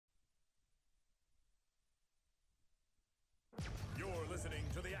Listening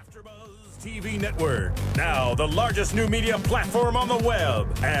to the AfterBuzz TV network. Now the largest new media platform on the web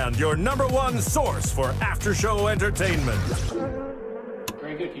and your #1 source for after-show entertainment.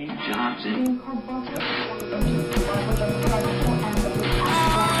 Very good, Keith Johnson. From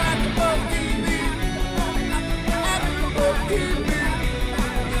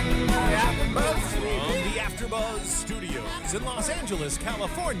the AfterBuzz Studios in Los Angeles,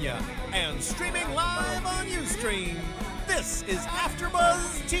 California, and streaming live on Ustream. This is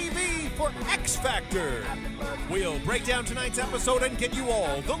AfterBuzz TV for X Factor. We'll break down tonight's episode and get you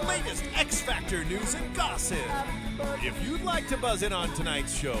all the latest X Factor news and gossip. If you'd like to buzz in on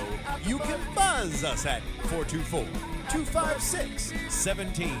tonight's show, you can buzz us at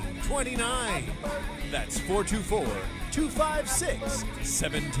 424-256-1729. That's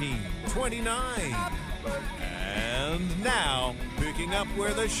 424-256-1729. And now, picking up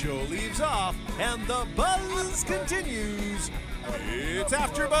where the show leaves off and the buzz continues, it's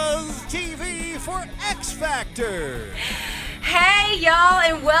AfterBuzz TV for X Factor. Hey, y'all,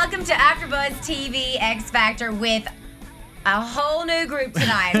 and welcome to AfterBuzz TV X Factor with a whole new group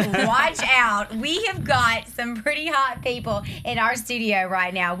tonight. Watch out. We have got some pretty hot people in our studio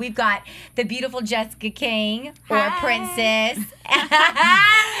right now. We've got the beautiful Jessica King, or Princess,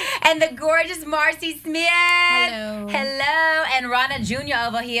 and the gorgeous Marcy Smith. Hello. Hello. And Rana Jr.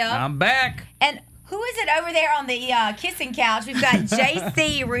 over here. I'm back. And who is it over there on the kissing couch? We've got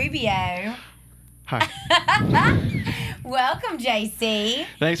JC Rubio. Hi. Welcome, JC.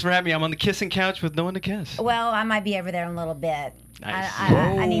 Thanks for having me. I'm on the kissing couch with no one to kiss. Well, I might be over there in a little bit. Nice.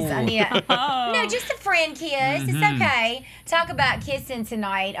 I need a, no, just a friend kiss. It's okay. Talk about kissing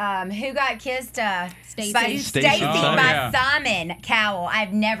tonight. Who got kissed? Stacey. By Simon Cowell.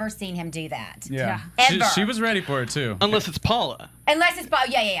 I've never seen him do that. Yeah. Ever. She was ready for it, too. Unless it's Paula. Unless it's Paul.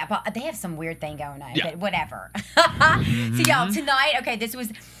 Yeah. Paul, they have some weird thing going on, Yeah. but whatever. So, y'all, tonight, okay, this was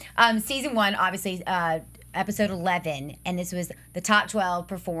season 1, obviously, episode 11, and this was the top 12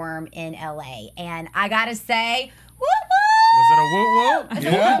 perform in LA. And I gotta say, woo woo! Was it a whoop-whoop?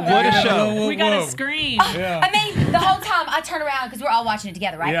 Yeah. What a show. We got to scream. Yeah. I mean, the whole time I turn around because we're all watching it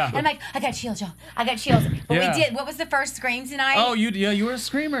together, right? Yeah. And I'm like, I got chills, y'all. I got chills. But Yeah. we did. What was the first scream tonight? Oh, you were a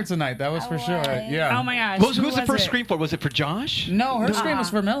screamer tonight. That was for sure. was. Yeah. Oh my gosh. Who was the first scream for? Was it for Josh? No, her scream was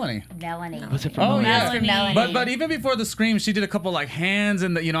for Melanie. Melanie. Was it for Oh, Melanie? yeah. For Melanie. But even before the scream, she did a couple like hands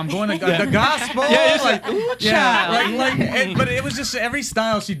and I'm going to the gospel. Yeah, it's like, ooh, child. but it was just every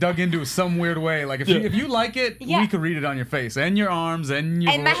style she dug into some weird way. Like if you like it, Yeah. we could read it on your face and your arms and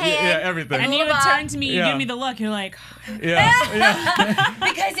your And my hand. yeah, everything. And you would turn to me, you Yeah. give me the look, you're like, yeah.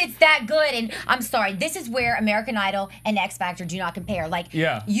 Because it's that good. And I'm sorry, this is where American Idol and X Factor do not compare. Like,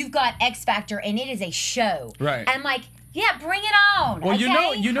 Yeah. you've got X Factor and it is a show. Right. And I'm like, yeah, bring it on. Well, okay?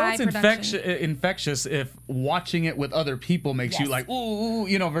 you know High it's production. infectious if watching it with other people makes you Yes. like ooh,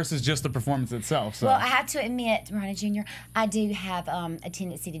 versus just the performance itself. So. Well, I have to admit, Rana Jr., I do have a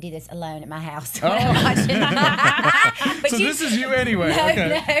tendency to do this alone at my house. Oh. When I'm watching. But so this is you anyway. No,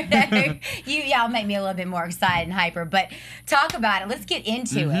 Okay. no. Y'all make me a little bit more excited and hyper. But talk about it. Let's get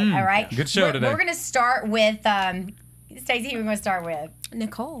into it, all right? Good show today. We're going to start with, Stacey, who we're going to start with?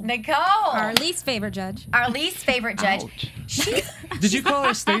 Nicole. Nicole. Our least favorite judge. Our least favorite judge. Ouch. She's Did you call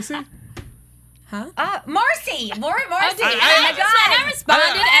her Stacy? Huh? Marcy. Laura Marcy. I responded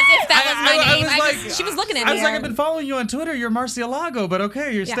as if that was my name. She was looking at me. I was like, I've been following you on Twitter. You're Marcialago, but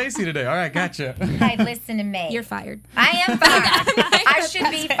okay, you're Yeah. Stacy today. All right, gotcha. Hey, listen to me. You're fired. I am fired. I should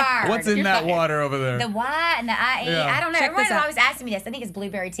be fired. What's in that water over there? The Y and the IE. Yeah. I don't know. Check Everyone's this out. always asking me this. I think it's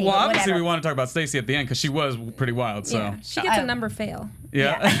blueberry tea. Well, but obviously whatever. we want to talk about Stacy at the end because she was pretty wild. So Yeah. She gets a number fail.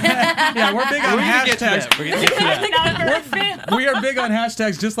 yeah, yeah, we're big on We're gonna get to hashtags. that. We're gonna get to that. We are big on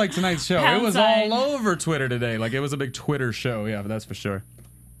hashtags, just like tonight's show. It was Outside. all over Twitter today. Like it was a big Twitter show. Yeah, that's for sure.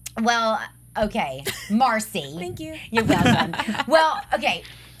 Well, okay, Marcy. Thank you. You're welcome. Well, okay,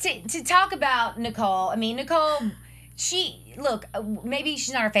 to talk about Nicole. I mean, Nicole. Maybe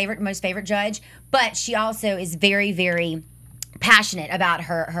she's not our most favorite judge, but she also is very, very passionate about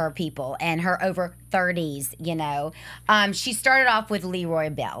her people and her over 30s, She started off with Leroy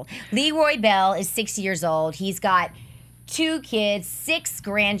Bell. Leroy Bell is 60 years old. He's got 2 kids, 6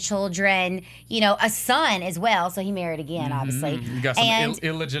 grandchildren, a son as well. So he married again, obviously. You got some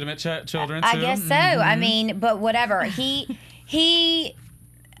illegitimate children too. I guess so. I mean, but whatever. He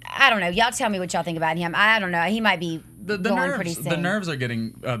I don't know. Y'all tell me what y'all think about him. I don't know. He might be The going pretty soon. The nerves are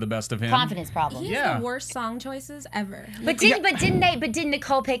getting the best of him. Confidence problem. He has Yeah. the worst song choices ever. But didn't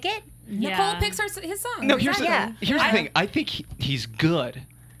Nicole pick it? Nicole picks his song. No, here's Exactly. the thing. I think he's good.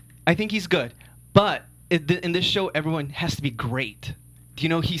 But in this show, everyone has to be great. You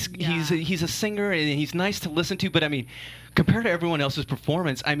know, he's a singer and he's nice to listen to, but I mean, compared to everyone else's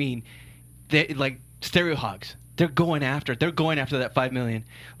performance, I mean, they like Stereo Hogs. They're going after it. They're going after that $5 million.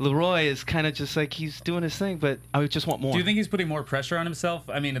 Leroy is kind of just like he's doing his thing, but I would just want more. Do you think he's putting more pressure on himself?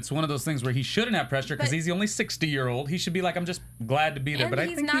 I mean, it's one of those things where he shouldn't have pressure because he's the only 60-year-old. He should be like, I'm just glad to be there. And But I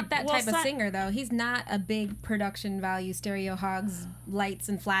he's think not that type of singer, though. He's not a big production value, Stereo Hogs, lights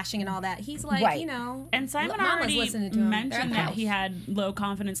and flashing and all that. He's like, you know, and Simon Mama's already listening to him. mentioned that he had low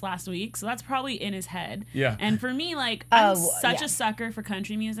confidence last week, so that's probably in his head. Yeah. And for me, like, I'm such a sucker for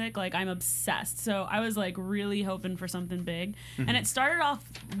country music. Like, I'm obsessed. So I was like really hoping for something big. And it started off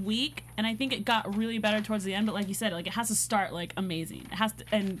weak, and I think it got really better towards the end. But like you said, like it has to start like amazing. It has to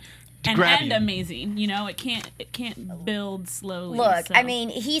and end amazing. You know, it can't build slowly. Look, so. I mean,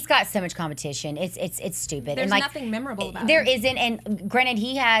 he's got so much competition. It's stupid. There's and like, nothing memorable about there him. isn't. And granted,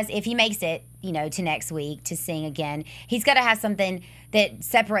 he has. If he makes it, you know, to next week to sing again, he's got to have something that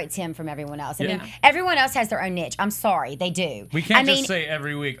separates him from everyone else. I mean, everyone else has their own niche. I'm sorry, they do. We can't just say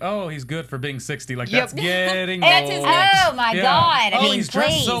every week, oh, he's good for being 60. Like, that's getting That's old. his niche. Oh, my God. I mean, he's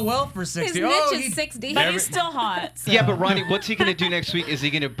dressed so well for 60. His niche is 60. But he's still hot. So. Yeah, but Ronnie, what's he gonna do next week? Is he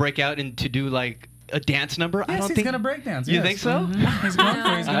gonna break out and to do like a dance number? Yes, I don't he's think gonna break dance. You think so? He's going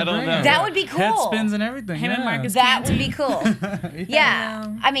for it. He's gonna I don't break know. dance. That would be cool. Head spins and everything. Him and Marcus That Canty. would be cool.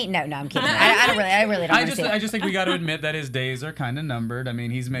 Yeah. I mean, no, I'm kidding. I really don't. I just think we got to admit that his days are kind of numbered. I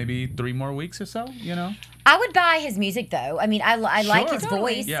mean, he's maybe 3 more weeks or so. You know. I would buy his music though. I mean, I like his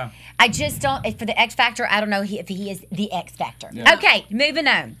voice. Yeah. I just don't for the X Factor. I don't know if he is the X Factor. Yeah. Okay, moving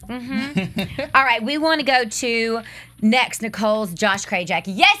on. All right, we want to go to next. Nicole's Josh Krajak.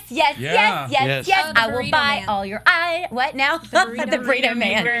 Yes. Oh, the I will burrito buy man. all your What now? The burrito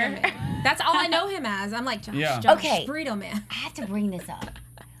man. That's all I know him as. I'm like, Josh, Josh, Okay. Burrito Man. I have to bring this up.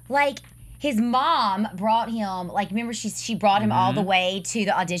 Like, his mom brought him, like, remember she brought him all the way to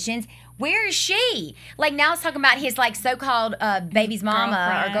the auditions? Where is she? Like, now it's talking about his, like, so-called baby's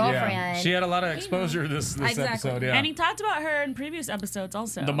mama or girlfriend. Yeah. She had a lot of exposure this episode, yeah. And he talked about her in previous episodes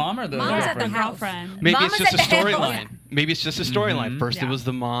also. The mom or the Mom's at the girlfriend? house. girlfriend. Maybe Mama's it's just a at the house. storyline. Maybe it's just a storyline. First it was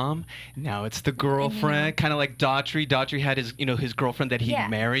the mom, now it's the girlfriend. Kind of like Daughtry. Daughtry had his girlfriend that he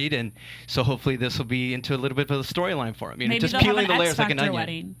married, and so hopefully this will be into a little bit of a storyline for him. You know, Maybe just they'll peeling have the an layers like an X-Factor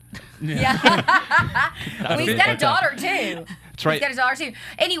onion. wedding. Well, he's got a daughter, too. That's right. He's got his daughter, too.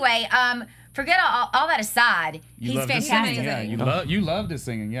 Anyway, forget all that aside. He's loved his fantastic. singing, yeah. You loved his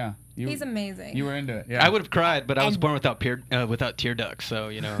singing, yeah. He's amazing. You were into it, yeah. I would have cried, but I was born without tear ducts, so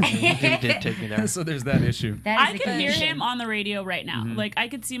you know he did take me there. So there's that issue. I could hear him on the radio right now. Like I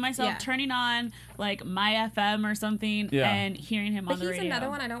could see myself Yeah. turning on like my FM or something and hearing him on the But radio. he's another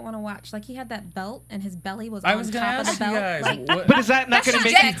one I don't want to watch. Like he had that belt and his belly was I on was gonna top of ask the you belt. guys. Like, But is that not that's going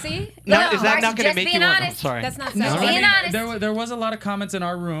to not make sexy. No, is that Marcy, not going to just make you being want? I'm honest. sorry. That's not No, sexy. I Being honest. mean, there was a lot of comments in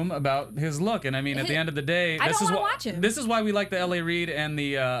our room about his look, and I mean, at the end of the day, I this don't is wanna what watch him. this is why we like the L.A. Reid and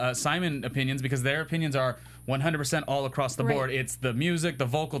the Simon opinions, because their opinions are 100% all across the board. It's the music, the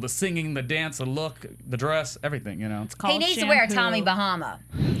vocal, the singing, the dance, the look, the dress, everything. You know. He needs to wear a Tommy Bahama.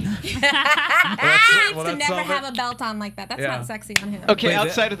 To never have a belt on like that. That's not sexy on him. Okay,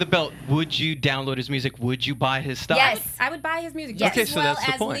 outside of the belt, would you download his music? Would you buy his stuff? Yes. I would buy his music Yes. just Okay, as so well that's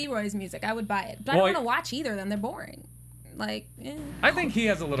the as point. Leroy's music. I would buy it. But I Well, don't want to watch either of them. They're boring. Like, I think he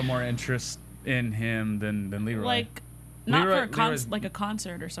has a little more interest in him than Leroy. like not Leroy- for a Leroy's- like a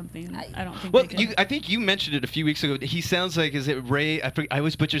concert or something. I don't think. Well, they could. I think you mentioned it a few weeks ago. He sounds like, is it Ray? I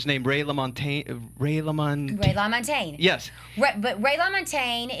always butcher his name. Ray LaMontagne. Ray LaMontagne. Yes. But Ray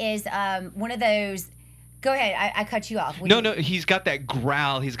LaMontagne is one of those. Go ahead. I cut you off. No. He's got that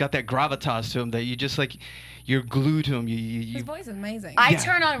growl. He's got that gravitas to him that you just like, you're glued to him. his voice is amazing. I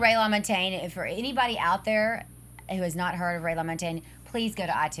turn on Ray LaMontagne. For anybody out there who has not heard of Ray LaMontagne, please go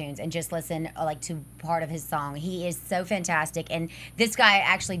to iTunes and just listen like to part of his song. He is so fantastic, and this guy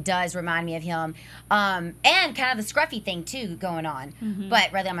actually does remind me of him, and kind of the scruffy thing too going on.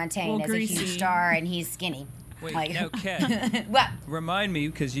 But Ray LaMontagne is a huge greasy. star, and he's skinny. Wait, Like- now, Kat, What? remind me,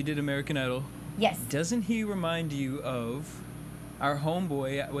 because you did American Idol, Yes. doesn't he remind you of our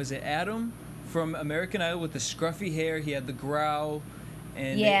homeboy, was it Adam from American Idol with the scruffy hair? He had the growl.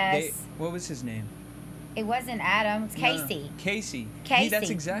 And Yes. what was his name? It wasn't Adam. It's No, no. Casey. Casey. Casey. That's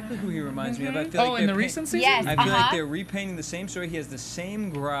exactly who he reminds me of. I feel Oh, like in they're the recent season? Yes. I feel like Uh-huh. they're repainting the same story. He has the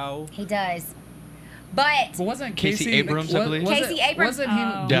same growl. He does. But But wasn't Casey Abrams, I believe? Casey Abrams- Wasn't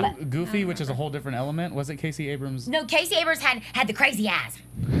he Yeah. Goofy, which is a whole different element? Wasn't Casey Abrams? no, Casey Abrams had the crazy eyes.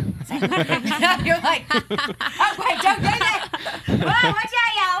 You're like, oh, wait, don't do that. Whoa, watch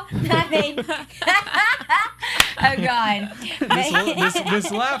out, y'all. I mean, oh God.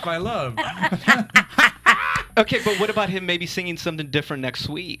 This laugh I love. Okay, but what about him maybe singing something different next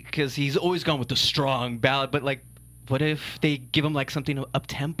week? Because he's always gone with the strong ballad, but like, what if they give him like something up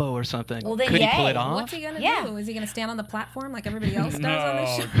tempo or something? Well, then, could he pull yay. it off? What's he gonna Yeah. do? Is he gonna stand on the platform like everybody else does on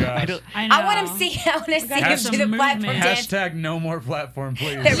this show? gosh. I know. I want him to see. I want to see him got do some the platform movement. dance. Hashtag no more platform,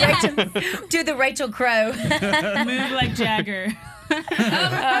 please. Do the Rachel Crow. Move like Jagger. Oh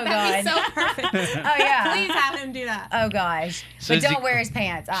God. That'd be so perfect. Oh yeah. Please have him do that. Oh gosh. So But is he- don't wear his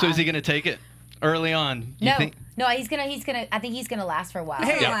pants. So is he going to take it early on? You No. think? No, he's gonna. I think he's gonna last for a while.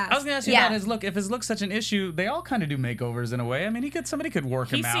 Hey, Yeah. I was gonna ask you Yeah. about his look. If his look's such an issue, they all kind of do makeovers in a way. I mean, somebody could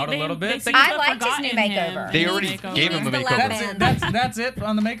work him He out a they- little they bit. seem I to have liked his forgotten new him. makeover. They He already needs gave him a the makeover. lap That's it. band. That's it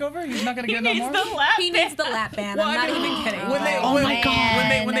on the makeover. He's not gonna get no He more. needs the lap He needs the lap band. Well, I'm I not mean, even kidding. When they, Oh, when,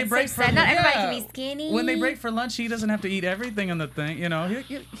 man, when they that's break so for sad. Not everybody yeah. can be skinny. When they break for lunch, he doesn't have to eat everything on the thing. You know,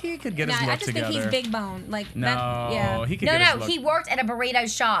 he could get Nah, his I look just together. think he's big bone. Like No, that. Yeah. he could No, get his no, look. he worked at a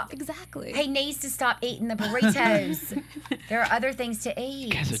burrito shop. Exactly. He needs to stop eating the burritos. There are other things to eat. You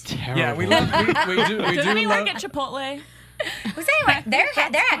guys are terrible. Yeah, we love. We do. We Doesn't do he love. work at Chipotle? Well, anyway, they're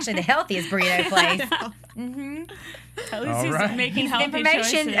actually the healthiest burrito place. At least All he's right. making healthy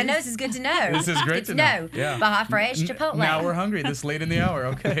Information. choices. I know this is good to know. This is great Good to know. Yeah. Baja Fresh Chipotle. Now we're hungry this late in the hour.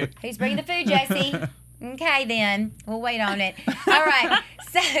 Okay. Who's bringing the food, Jesse? Okay, then we'll wait on it. All right.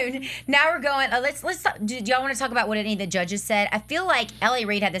 So now we're going. Let's talk. Do y'all want to talk about what any of the judges said? I feel like Ellie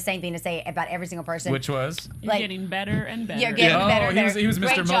Reed had the same thing to say about every single person. Which was? You're like- getting better and better. You're getting Oh, better and better. he was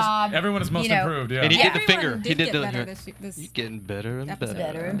Great Mr. job. Most. Everyone is most You know. improved. Yeah. And he Yeah. did the finger. Everyone He did did get the. better this You're getting better and better.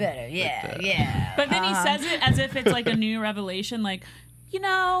 Better and better. Yeah, Better. yeah. But then he says it as if it's like a new revelation. Like, you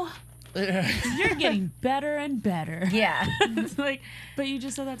know, you're getting better and better. Yeah. It's like, but you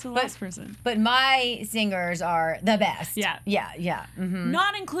just said that to the last person. But my singers are the best. Yeah. Yeah, yeah. Mhm.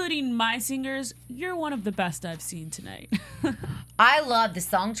 Not including my singers, you're one of the best I've seen tonight. I love the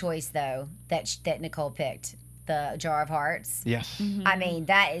song choice, though, that Nicole picked. The Jar of Hearts. Yes. I mean,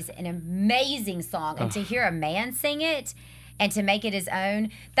 that is an amazing song. And to hear a man sing it and to make it his own,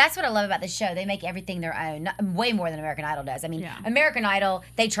 that's what I love about the show. They make everything their own, way more than American Idol does. I mean, Yeah. American Idol,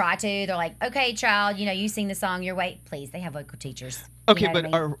 they try to. They're like, okay, child, you sing the song your way. Please, they have vocal teachers. You Okay, know what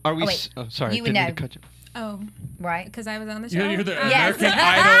but I mean? are we? Oh, wait. Sorry, You would didn't mean know. to cut you. Oh, Right? because I was on the show. You're the Yes. American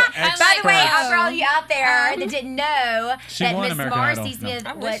Idol By the way, expert. for all you out there that didn't know She that won Miss American Marcy Idol. Smith,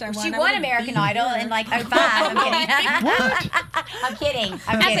 I wish I won. she I won would've American beat Idol her. in like 05. I'm kidding. What? I'm kidding.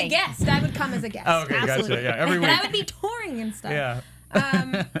 I'm As kidding. a guest, I would come as a guest. Oh, okay, gotcha. Absolutely. Yeah, every But week. I would be touring and stuff. Yeah.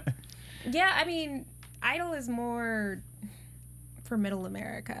 Yeah, I mean, Idol is more for middle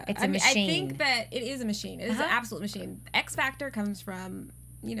America. It's I a mean, I machine. think that it is a machine. It is an Uh-huh. absolute machine. X Factor comes from,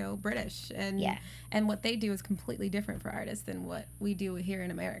 British, and Yeah. and what they do is completely different for artists than what we do here in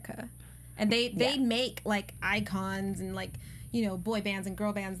America. And they Yeah. make like icons and like boy bands and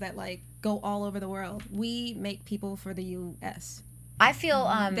girl bands that like go all over the world. We make people for the U.S. I feel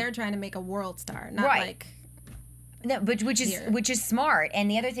They're trying to make a world star, not Right. like. no, but which Here. is smart. And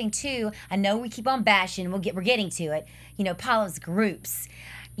the other thing too, I know we keep on bashing. We're getting to it. Paula's groups.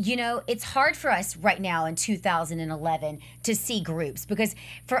 It's hard for us right now in 2011 to see groups because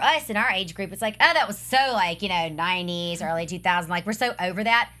for us in our age group, it's like, oh, that was so like 90s, early 2000s. Like we're so over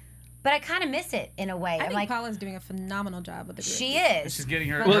that. But I kind of miss it in a way. I I'm think like, Paula's doing a phenomenal job with the group. she is. She's getting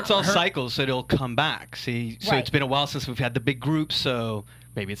her. Well, it's all her- cycles, so it'll come back. See, so Right. it's been a while since we've had the big groups, so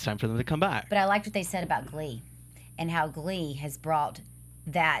maybe it's time for them to come back. But I liked what they said about Glee and how Glee has brought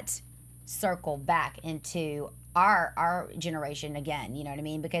that circle back into our generation again. You know what I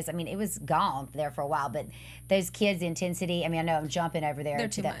mean? Because, it was gone there for a while. But those kids, the intensity, I know I'm jumping over there. They're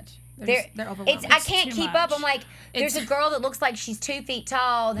to too that. much. They're overwhelming. I can't too keep much. up. I'm like, there's It's- a girl that looks like she's 2 feet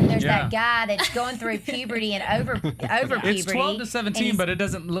tall. Then there's Yeah. that guy that's going through puberty and over puberty. It's 12 to and 17, he's- but it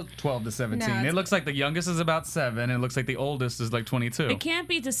doesn't look 12 to 17. No, it it's- looks like the youngest is about 7, and it looks like the oldest is like 22. It can't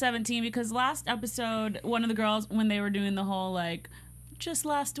be to 17 because last episode, one of the girls, when they were doing the whole like, just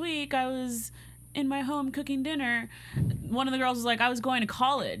last week I was in my home cooking dinner, one of the girls was like, I was going to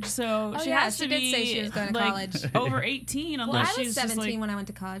college. So she yeah, has she to did be say she was going to like, college. over 18 Well, unless I was she's 17 just like, when I went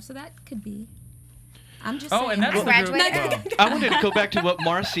to college, so that could be. I'm just Oh, saying. and that's the Well, group. graduated. I wanted to go back to what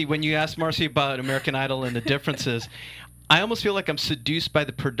Marcy, when you asked Marcy about American Idol and the differences, I almost feel like I'm seduced by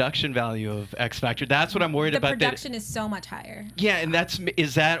the production value of X Factor. That's what I'm worried the about. production is so much higher. Yeah, and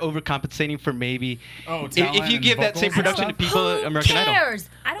is that overcompensating for maybe if talent you and give that same vocals and production to stuff? people at American Idol? cares?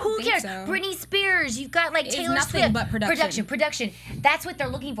 I don't Who think cares? so. Britney Spears, you've got like It's Taylor nothing Swift. but production. Production. That's what they're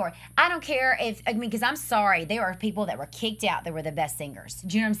looking for. I don't care because I'm sorry, there are people that were kicked out that were the best singers.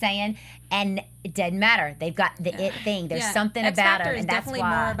 Do you know what I'm saying? And it doesn't matter. They've got the it thing. There's Yeah, something X about Factor them, is and that's definitely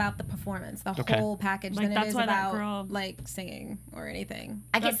why. more about the performance, the Okay. whole package, Like, than it that's is why that about girl- like singing or anything.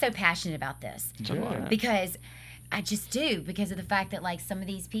 I get so passionate about this because I just do, because of the fact that like some of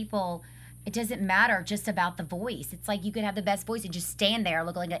these people, it doesn't matter just about the voice. It's like you could have the best voice and just stand there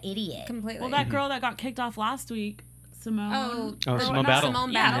looking like an idiot. Completely. Well, that girl that got kicked off last week, Simone. Simone Battle.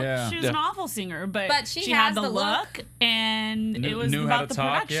 Simone Battle. Yeah. She was an awful singer, but she had has the the look, and it was knew how about to the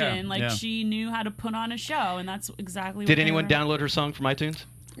talk, production. yeah, Like yeah. she knew how to put on a show, and that's exactly. Did what anyone they were. download her song from iTunes?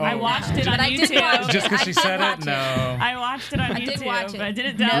 I watched it on But I did YouTube. watch it. Just because I she did said watch it? No. I watched it on YouTube, did watch it. but I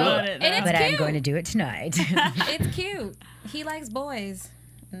didn't download it. And But it's I'm cute. going to do it tonight. It's cute. He likes boys.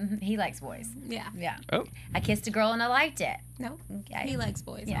 He likes boys. Yeah. Yeah. Oh. I kissed a girl and I liked it. No. Okay. He likes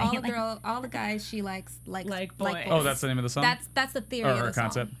boys. Yeah, all he the guys she likes Like boys. Oh, that's the name of the song? That's the theory Or of her the song.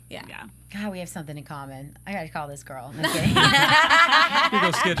 concept? Yeah. Yeah. God, we have something in common. I got to call this girl. I'm kidding. We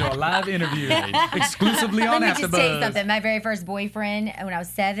go schedule a live interview exclusively on Let me just tell you AfterBuzz. something. My very first boyfriend, when I was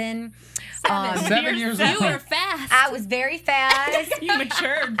 7. 7 years You old. were fast. I was very fast. You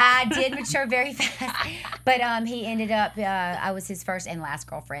matured. I did mature very fast. But he ended up, I was his first and last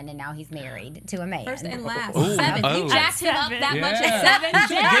girlfriend, and now he's married to a man. First and last. Ooh. 7. Oh. You jacked him up that much Yeah. at 7. You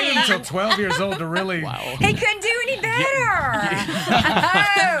should have waited until 12 years old to really. He couldn't do any better.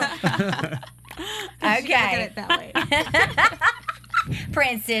 Look at Okay. it that way.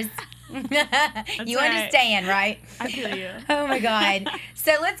 Princess. You right. understand, right? I feel you. Oh my God.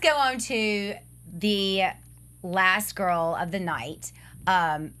 So let's go on to the last girl of the night.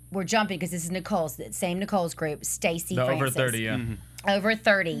 We're jumping because this is Nicole's, same Nicole's group, Stacey The Francis. over 30, yeah. Over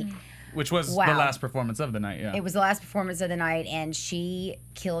 30. Which was Wow. the last performance of the night, yeah. It was the last performance of the night, and she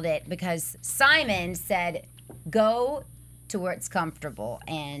killed it because Simon said, go to where it's comfortable,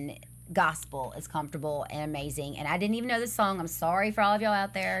 and gospel is comfortable and amazing. And I didn't even know the song. I'm sorry for all of y'all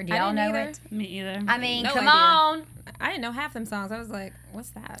out there. Do I y'all didn't know either. it? Me either. I mean, No come idea. on. I didn't know half them songs. I was like, what's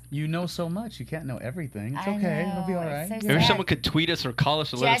that? You know so much, you can't know everything. It's I okay, know, it'll be all it's right. so Maybe sad. someone could tweet us or call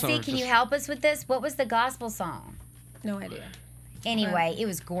us or let us know. Jesse, or can you just- help us with this? What was the gospel song? No idea. Anyway, it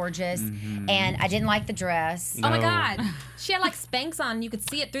was gorgeous, and I didn't like the dress. Oh my No. God. She had like Spanx on. You could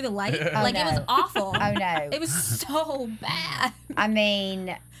see it through the light. Oh, Like it was no. awful. Oh, no. It was so bad. I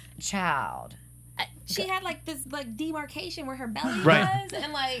mean, child. She had like this like demarcation where her belly Right. was,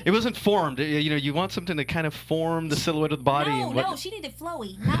 and like It wasn't formed. You know, you want something to kind of form the silhouette of the body. no, and what, no, she needed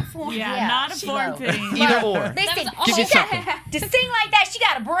flowy, not formed. Yeah, Yeah, not a she form wrote. fitting. Either or. They That said, was all Give me she something. had. to sing like that, she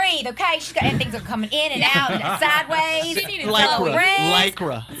got to breathe, okay? She got, and things are coming in and out and sideways. She needed Lycra. Reds.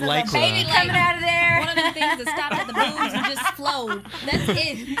 Lycra. Baby Lycra. coming out of there. One of the things that stopped at the boobs and just flowed. That's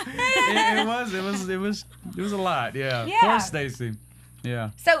it. It was a lot, yeah. Yeah. Poor Stacey.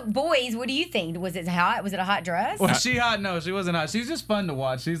 Yeah. So, boys, what do you think? Was it hot? Was it a hot dress? Was she hot? No, she wasn't hot. She's just fun to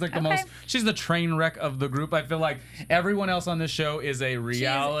watch. She's like the Okay. she's the train wreck of the group. I feel like everyone else on this show is a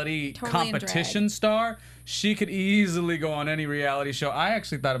reality totally in competition star. She could easily go on any reality show. I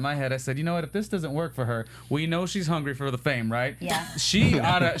actually thought in my head, I said, you know what? If this doesn't work for her, we know she's hungry for the fame, right? Yeah. She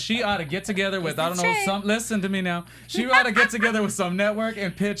ought to get together with This is true. listen to me now. She ought to get together with some network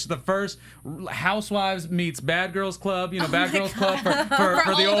and pitch the first Housewives meets Bad Girls Club. You know, Bad Girls Club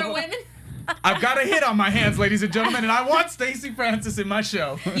for the older old women. I've got a hit on my hands, ladies and gentlemen, and I want Stacey Francis in my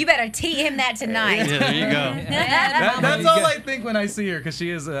show. You better tee him that tonight. Yeah, there you go. That's all I think when I see her, because she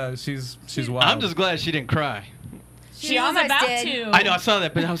is she's wild. I'm just glad she didn't cry. She was almost about did. to. I know, I saw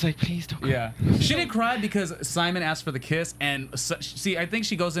that, but I was like, please don't cry. Yeah, she didn't cry because Simon asked for the kiss, and see, I think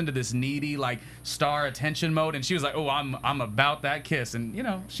she goes into this needy, like, star attention mode, and she was like, "Oh, I'm about that kiss," and you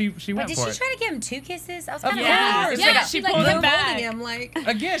know, she But went did for she it. try to give him 2 kisses? I was Of kind of course. confused. Yeah, She she like pulled him holding back. him like.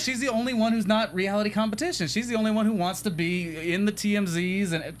 Again, she's the only one who's not reality competition. She's the only one who wants to be in the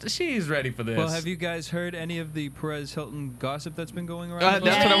TMZs, and she's ready for this. Well, have you guys heard any of the Perez Hilton gossip that's been going around?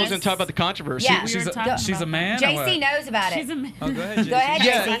 That's what I was Yes. going to talk about, the controversy. Yeah. she's were talking she's a about man. or what? JC knows about She's it. a man. Oh, go ahead, Jason. Go ahead,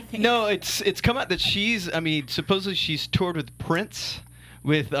 Yeah, JC. no, it's come out that she's, I mean, supposedly she's toured with Prince,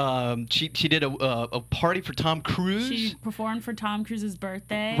 with she did a party for Tom Cruise. She performed for Tom Cruise's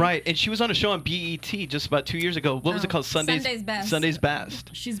birthday. Right, and she was on a show on BET just about 2 years ago. What was it called? Sunday's Best. Sunday's Best.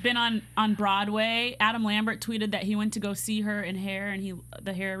 She's been on Broadway. Adam Lambert tweeted that he went to go see her in Hair, and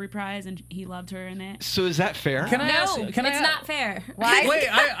the Hair reprise, and he loved her in it. So is that fair? Can I No, ask? Can it's I, not fair. Why? Wait,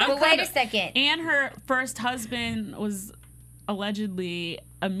 I'm But wait kinda- a second. And her first husband was allegedly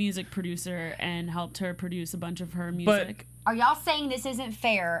a music producer and helped her produce a bunch of her music. Are y'all saying this isn't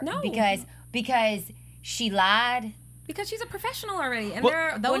fair? No. Because she lied? Because she's a professional already. And Well-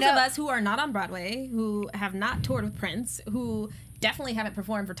 there are those no. of us who are not on Broadway, who have not toured with Prince, who definitely haven't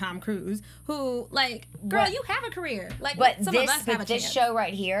performed for Tom Cruise, who, like, girl, But- you have a career. Like, But some of us have a this chance. show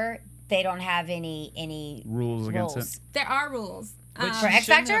right here, they don't have any rules against it. There are rules. But For she X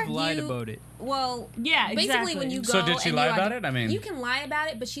shouldn't Factor? have lied You- about it. Well, Yeah, basically exactly. when you go So did she and lie you about it? I mean- you can lie about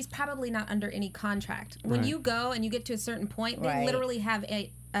it, but she's probably not under any contract. When Right. you go and you get to a certain point, they Right. literally have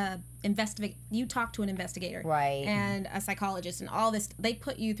a you talk to an investigator, Right. and a psychologist, and all this. They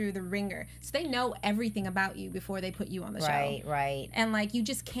put you through the ringer, so they know everything about you before they put you on the show. Right, right. And like, you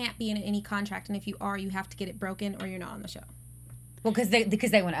just can't be in any contract, and if you are, you have to get it broken, or you're not on the show. Well, because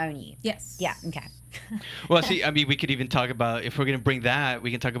they want to own you. Yes. Yeah. Okay. Well, see, I mean, we could even talk about, if we're going to bring that, we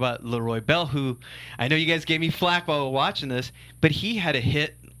can talk about Leroy Bell, who I know you guys gave me flack while we were watching this, but he had a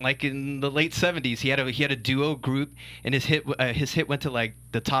hit like in the late 70s. He had a duo group, and his hit went to like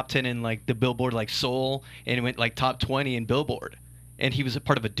the top 10 in like the Billboard like soul, and it went like top 20 in Billboard, and he was a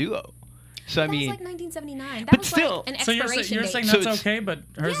part of a duo. So I That mean, was like 1979. That but was still- like an So expiration you're date. saying So that's it's- okay, but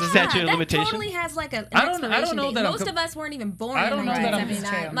hers Yeah, is statute of that limitation? totally has like an I don't expiration know date. that I'm Most com- of us weren't even born I in don't know that I'm-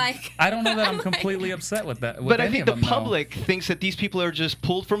 1979. Like, I don't know that I'm like- completely upset with that. With but I any think of the them, no. public thinks that these people are just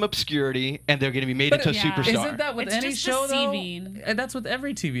pulled from obscurity and they're going to be made But into a yeah. superstar. Isn't that with It's any just show deceiving. though? And that's with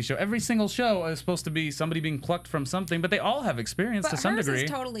every TV show. Every single show is supposed to be somebody being plucked from something, but they all have experience But to some hers degree. is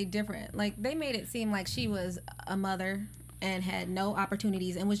totally different. Like, they made it seem like she was a mother and had no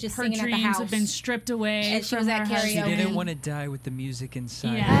opportunities and was just Her singing at the dreams house. have been stripped away. And she from was at her karaoke. She husband. didn't want to die with the music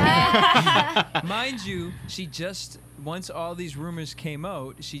inside. Yeah. Mind you, she just, once all these rumors came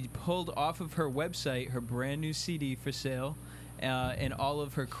out, she pulled off of her website her brand new CD for sale and all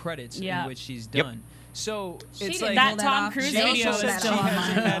of her credits Yeah. in which she's Yep. done. So She it's didn't like pull that Tom off. Cruise she They also video pulled says is that she still off.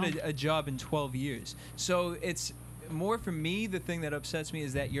 hasn't online. had a job in 12 years. So it's more for me, the thing that upsets me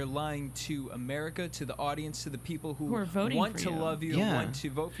is that you're lying to America, to the audience, to the people who are voting want for to you. love you, Yeah. and want to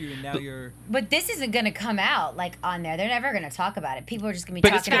vote for you, and now you're... But this isn't going to come out like on there. They're never going to talk about it. People are just going to be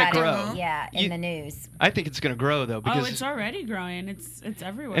But it's talking about gonna it. grow. Yeah, in You- the news. I think it's going to grow though, Oh, because it's already growing. It's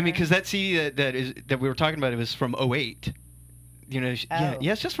everywhere. I mean, because that CD that we were talking about, it was from '08. You know, Oh.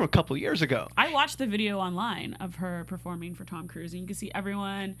 yeah, it's just from a couple years ago. I watched the video online of her performing for Tom Cruise, and you can see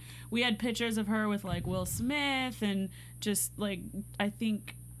everyone. We had pictures of her with like Will Smith and just like I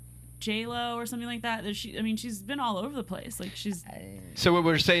think J-Lo or something like that. She's been all over the place. Like she's So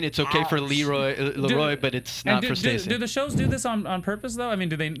we're saying it's okay for Ouch. Leroy, but it's And not for Stacey. do the shows do this on purpose though? I mean,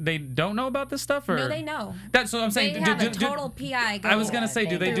 do they don't know about this stuff or? No, they know. That's what I'm saying. They Do- have do- a do- total PI go I was gonna say,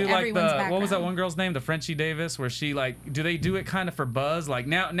 do they through do like everyone's the what was that background. one girl's name, the Frenchie Davis, where she like, do they do it kind of for buzz? Like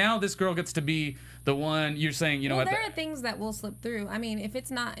now this girl gets to be the one you're saying, you know Well, what? there are things that will slip through. I mean, if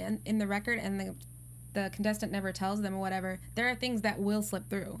it's not in the record and the contestant never tells them or whatever, there are things that will slip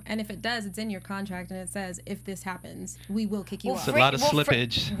through. And if it does, it's in your contract and it says, if this happens, we will kick you Well, off. It's a lot of Fr-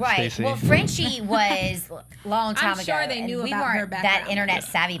 slippage, right. Stacey. Well, Frenchie was a long time I'm ago. sure they and knew we about her weren't that background. internet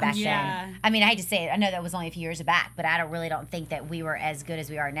savvy back Yeah. then. I mean, I hate to say it. I know that was only a few years back, but I really don't think that we were as good as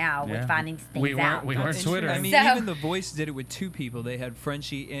we are now Yeah. with finding things we out. weren't Twitter. I mean, So- even The Voice did it with two people. They had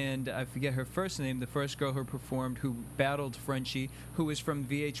Frenchie and I forget her first name, the first girl who performed, who battled Frenchie, who was from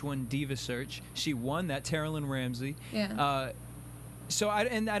VH1 Diva Search. She won that, Terilyn Ramsey. Yeah. So I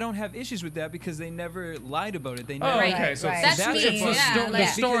don't have issues with that because they never lied about it. They Oh, never. Right, okay. So right. That's That's me. it. So Yeah, the like,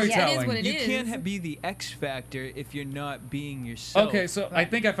 storytelling. It is what it You is. can't be the X Factor if you're not being yourself. Okay, so I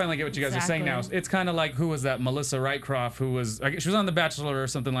think I finally get what you guys are saying now. Exactly. It's kind of like, who was that? Melissa Rycroft, who was, she was on The Bachelor or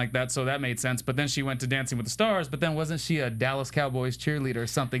something like that, so that made sense. But then she went to Dancing with the Stars, but then wasn't she a Dallas Cowboys cheerleader or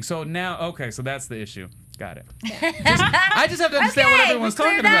something? So now, okay, so that's the issue. Got it. I just have to understand what Okay, everyone's we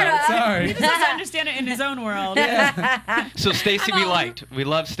talking cleared that about. up. Sorry. he just doesn't understand it in his own world. So Stacey, we liked. We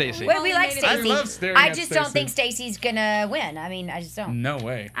love Stacey. Well, we like I Stacey. love staring I at just don't Stacey. think Stacey's gonna win. I mean, I just don't. No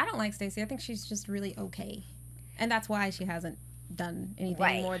way. I don't like Stacey. I think she's just really okay. And that's why she hasn't done anything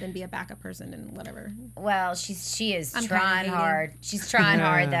Right. more than be a backup person and whatever. Well, she is I'm kinda trying hating. hard. She's trying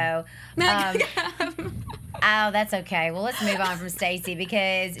hard though. Oh, that's okay. Well, let's move on from Stacey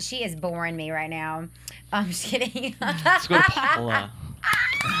because she is boring me right now. I'm just kidding. Let's go to Paula.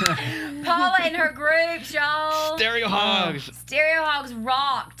 Paula and her group, y'all. Stereo Hogs. Stereo Hogs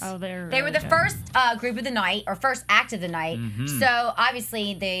rocked. Oh, They were really the good. first group of the night, or first act of the night. So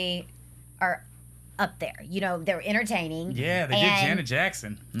obviously they are up there. You know, they're entertaining. Yeah, they did And Janet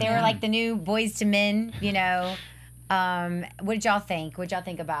Jackson. They were like the new Boys to Men. You know. What did y'all think? What did y'all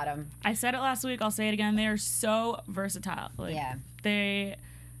think about them? I said it last week. I'll say it again. They are so versatile. Like, Yeah. They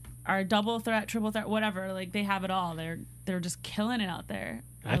are double threat, triple threat, whatever. Like they have it all. They're just killing it out there.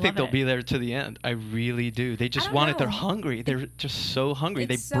 I think love they'll it. be there to the end. I really do. They just don't want it. They're know. hungry. They're just so hungry.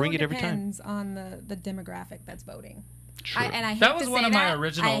 They so bring it every time. depends on the demographic that's voting. True. And I hate That was to one say of my that.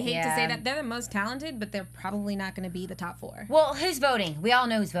 original- I hate to Yeah. say that they're the most talented, but they're probably not going to be the top four. Well, who's voting? We all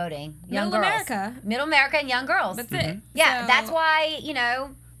know who's voting. Young Middle girls. America. Middle America and young girls. That's it. Yeah, So- that's why, you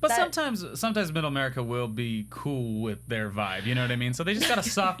know, But sometimes Middle America will be cool with their vibe. You know what I mean? So they just gotta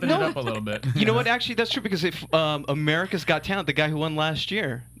soften it up a little bit. You know what? Actually, that's true because if America's Got Talent, the guy who won last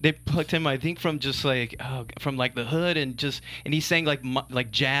year, they plucked him, I think, from just like from like the hood and he sang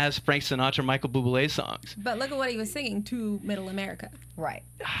like jazz, Frank Sinatra, Michael Bublé songs. But look at what he was singing to Middle America. Right.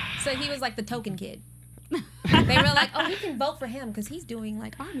 So he was like the token kid. They were like, oh, we can vote for him because he's doing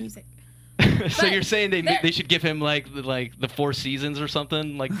like our music. So you're saying they should give him like the Four Seasons or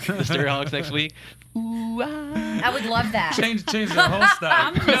something, like the Stereohawks next week? Ooh, I would love that. Change their whole style.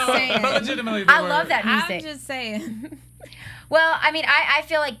 I'm just saying. But legitimately, I love that music. I'm just saying. Well, I mean, I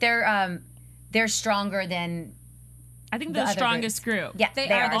feel like they're stronger than. I think they're the strongest group. Yeah, they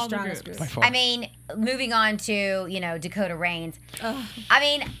are the strongest group. I mean, moving on to Dakota Reigns. I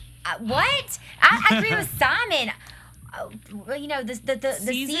mean, what? I agree with Simon.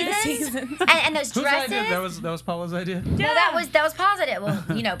 The seasons and those Whose dresses. idea? That was Paula's idea. Yeah. No, that was positive.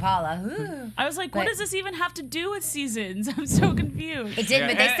 Well, Paula. Ooh. I was like, what does this even have to do with seasons? I'm so confused. It did,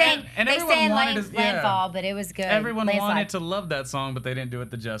 but they sang Landfall, but it was good. Everyone wanted to love that song, but they didn't do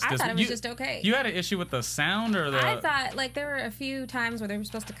it the justice. I thought it was just okay. You had an issue with the sound or the? I thought like there were a few times where they were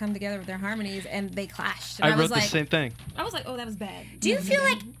supposed to come together with their harmonies and they clashed. And I wrote the same thing. I was like, oh, that was bad. Do you feel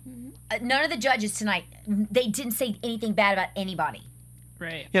like none of the judges tonight, they didn't say anything bad about anybody?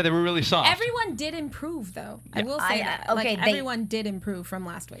 Right. Yeah, they were really soft. Everyone did improve, though. Yeah. I will say that. Okay, everyone did improve from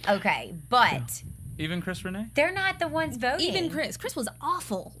last week. Okay, but even Chris Renee? They're not the ones voting. Even Chris. Chris was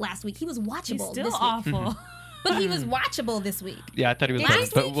awful last week. He was watchable. He's still this awful. Week. But he was watchable this week. Yeah, I thought he was.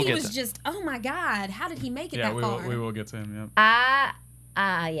 Last better, week but we'll he get was just, oh my God, how did he make it that far? We will get to him. Yeah.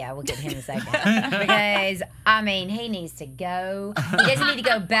 Yeah, we'll get to him in a second because I mean he needs to go. He doesn't need to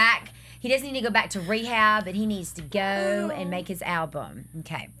go back. He doesn't need to go back to rehab, but he needs to go and make his album.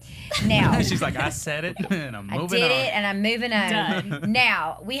 Okay. Now. She's like, I said it, and I'm moving on. I did it, and I'm moving on. Done.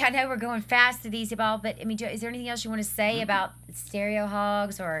 Now, I know we're going fast to these ball, but I mean, is there anything else you want to say about Stereo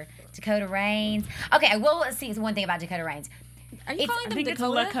Hogs or Dakota Reigns? Okay, I will see one thing about Dakota Reigns. Are you calling them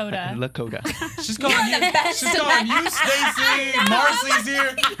Dakota? Lakota. She's calling you Stacy. Marcy's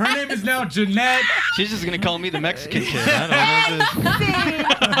here. Her name is now Jeanette. She's just gonna call me the Mexican kid. I don't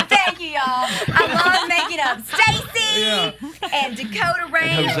know. Thank you, y'all. I love making up Stacy and Dakota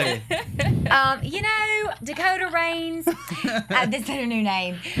Reigns. And Dakota Reigns. This is her new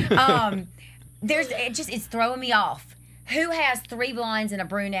name. It's throwing me off. Who has 3 blondes and a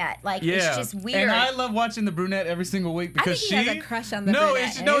brunette? Like, it's just weird. And I love watching the brunette every single week because he has a crush on the brunette.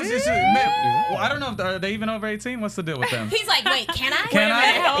 It's just, well, I don't know if are they even over 18? What's the deal with them? He's like, wait, can I? Can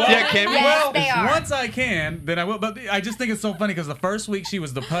I? Yeah, can we? Yes, they are. Once I can, then I will. But I just think it's so funny because the first week she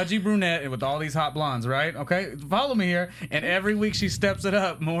was the pudgy brunette with all these hot blondes, right? Okay, follow me here. And every week she steps it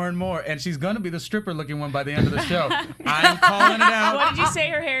up more and more, and she's gonna be the stripper-looking one by the end of the show. I'm calling it out. What did you say?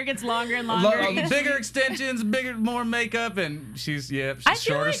 Her hair gets longer and longer. Bigger extensions, more makeup, and she's I feel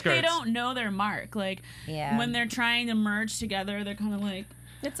shorter like skirts. they don't know their mark. Like when they're trying to merge together, they're kind of like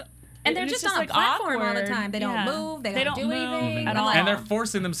and they're just on a platform all the time. They don't move. They don't do anything at all. And they're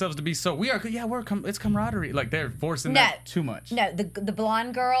forcing themselves to be so. It's camaraderie. Like they're forcing that too much. No, the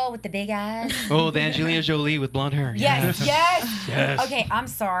blonde girl with the big eyes. Oh, the Angelina Jolie with blonde hair. Yes. Yes. Okay, I'm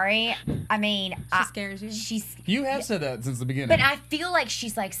sorry. I mean, she scares you. You have said that since the beginning. But I feel like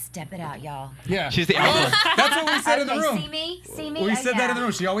she's like, step it out, y'all. Yeah. She's the alpha. That's what we said in the room. See me. We said that in the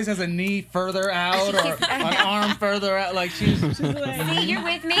room. She always has a knee further out or an arm further out. Like she's like, see, you're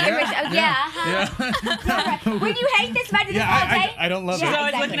with me. Yeah. When you hate this, I do this all day. I don't love She's it.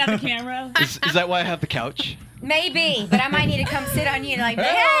 always looking at the camera. Is that why I have the couch? Maybe, but I might need to come sit on you and like,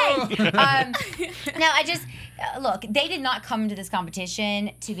 hey. No, I just look. They did not come to this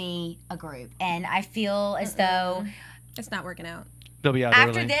competition to be a group, and I feel as though it's not working out. They'll be out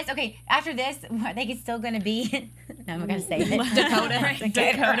after early. this. Okay, after this, I think it's still going to be. No, I'm not going to say it. Dakota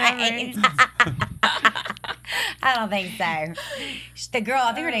Reigns. I don't think so. The girl,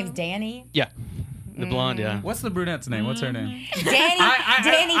 I think her name's Danny. Yeah. The blonde, yeah. What's the brunette's name? What's her name?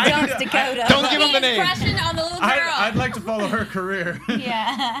 Danny Dumps Dakota. Don't give him the name. He's crushing on the little girl. I'd like to follow her career.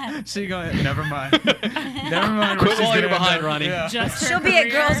 Yeah. She going. Never mind. Never mind. Quit while you're behind, Ronnie. Yeah. She'll be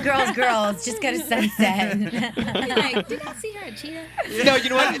at Girls. Just go to Sunset. Like, did I see her at Cheetah? No, you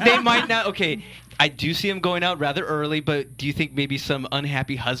know what? They might not. Okay, I do see them going out rather early, but do you think maybe some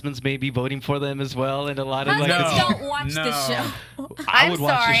unhappy husbands may be voting for them as well? And a lot of husbands don't watch the show. I would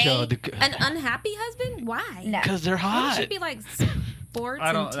watch the show. An unhappy husband? Why? No. Because they're hot. It should be like sports I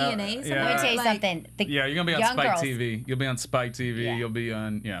and don't- TNA. yeah. somewhere. Let me tell you Like, something. The Yeah, you're gonna be on young Spike girls, TV. You'll be on Spike TV. Yeah. You'll be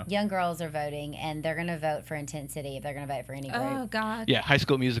on Young girls are voting, and they're going to vote for intensity if they're going to vote for any group. Oh God. Yeah, High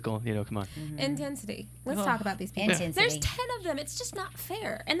School Musical. You know, come on. Intensity. Let's Ugh. talk about these people. Intensity. There's 10 of them. It's just not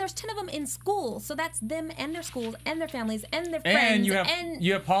fair. And there's 10 of them in school. So that's them and their schools and their families and their friends. And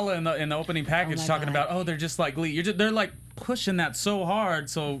you have Paula in the opening package my talking God. about, oh, they're just like Glee. They're like pushing that so hard,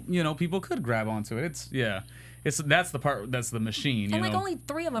 so people could grab onto it. That's the part. That's the machine. You and like know? only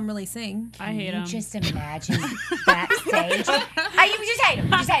 3 of them really sing. I hate You him. just imagine backstage. You just hate him. You just hate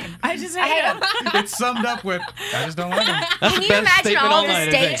him. I just I hate hate him. him. It's summed up with, I just don't like them. That's Can the you best imagine statement all the night, I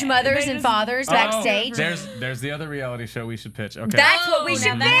stage think. mothers They and just- fathers backstage? There's the other reality show we should pitch. Okay. That's what we Oh, should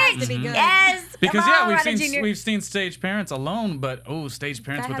now that has pick. to be good. Yes. Because Come on, we've Rodney seen Jr. stage parents alone, but stage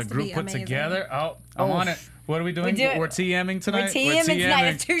parents That with a has to group be put amazing. together. Oh, I'm on it. What are we doing? do it. We're TMing tonight. We're TMing tonight.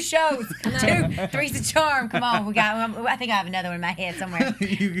 It's 2 shows. 3's a charm. Come on, we got. I think I have another one in my head somewhere.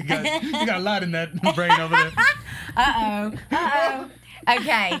 you got a lot in that brain over there. Uh-oh.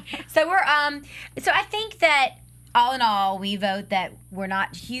 Okay. So so I think that all in all, we vote that we're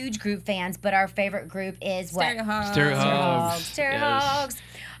not huge group fans, but our favorite group is what? Stereo Hogs. Stereo Hogs. Stereo Yes. Hogs.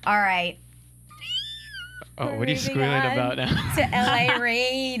 All right. Oh, what are you Moving squealing on about now? to L.A.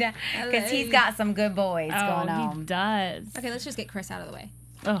 Reid, because he's got some good boys Oh, going he on. does. Okay, let's just get Chris out of the way.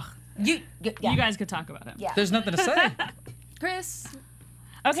 Ugh. Yeah. You guys could talk about him. Yeah. There's nothing to say. Chris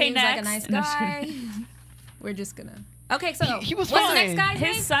Okay, seems next. like a nice No, just guy. kidding. We're just gonna. Okay, so He was what's fine. the next guy's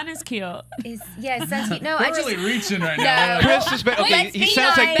name? His son is cute. Yeah, it sounds cute. No, We're I just. really reaching right No. now. Chris is better. Okay, Let's he be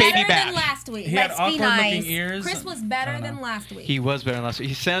sounds like nice. Baby better than Bash. last week. He had Let's be awkward nice. looking ears. Chris was better than last week. He was better than last week.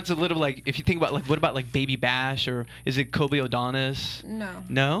 He sounds a little like, if you think about, like, what about, like, Baby Bash, or is it Kobe O'Donis? No.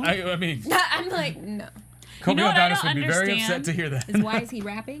 No? I mean, I'm like, no. Kobe know what I O'Donis don't would be very understand? upset to hear that. Why is he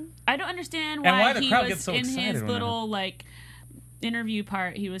rapping? I don't understand And why, why the he crowd was gets so in excited his whenever- little like interview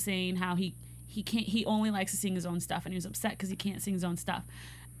part. He was saying how he can't. He only likes to sing his own stuff, and he was upset because he can't sing his own stuff.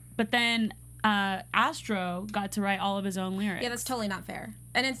 But then Astro got to write all of his own lyrics. Yeah, that's totally not fair.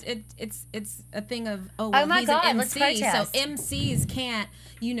 And it's a thing of my he's God, an let's MC, so protest. MCs can't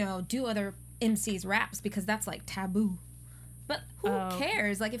do other MCs raps because that's like taboo. But who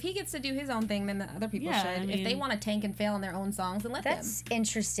cares? Like if he gets to do his own thing, then the other people Yeah, should. I If they mean- want to tank and fail in their own songs, then let That's them.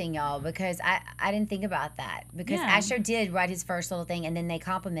 interesting, y'all, because I didn't think about that. Because Yeah. Astro did write his first little thing, and then they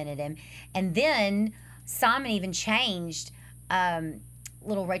complimented him. And then Simon even changed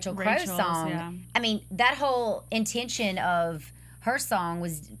little Rachel Crow's Rachel's, song. yeah. I mean, that whole intention of her song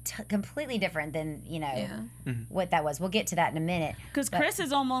was completely different than, what that was. We'll get to that in a minute. Because But- Chris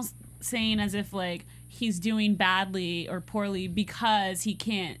is almost saying as if like he's doing badly or poorly because he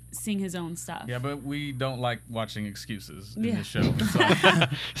can't sing his own stuff. Yeah, but we don't like watching excuses in Yeah. the show. So.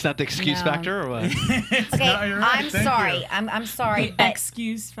 It's not the excuse No. factor, or what? It's Okay, not- you're right, I'm thank sorry. you. I'm sorry, but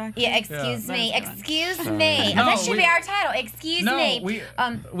Excuse factor. yeah, excuse Yeah. me, That is good. excuse me. No, that should we- be our title. Excuse No, me.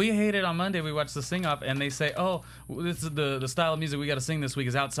 we hate it on Monday. We watch the sing off, and they say, "Oh, this is the style of music we got to sing this week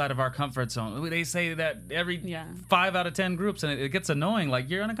is outside of our comfort zone." They say that every 5 out of 10 groups, and it gets annoying. Like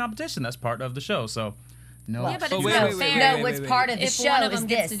you're in a competition. That's part of the show. So, no. Yeah, but Oh, it's wait, not wait, wait, fair. No, what's part of the if show one of is them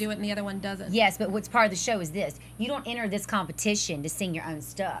this. gets to do it and the other one doesn't. Yes, but what's part of the show is this. You don't enter this competition to sing your own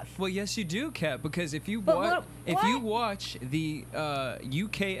stuff. Well, yes, you do, Kat. Because if you But watch, what? watch the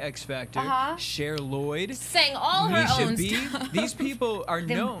UK X Factor, Uh-huh. Cher Lloyd, Sang all her Misha own B, stuff. these people are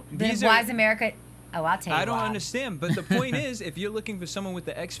known. Then These why are. is America... Oh, I'll tell you I don't why. understand, but the point is, if you're looking for someone with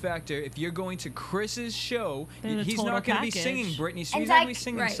the X Factor, if you're going to Chris's show, They're the he's total not going to be package. singing Britney Spears. And He's going to be like-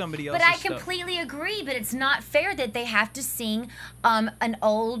 singing right. somebody But else's I stuff. completely agree, but it's not fair that they have to sing an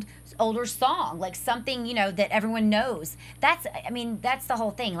older song, like something, that everyone knows. That's the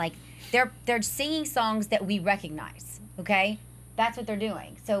whole thing. Like they're singing songs that we recognize, okay? That's what they're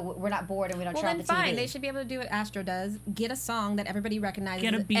doing. So we're not bored and we don't Well, turn then off the TV. fine. They should be able to do what Astro does. Get a song that everybody recognizes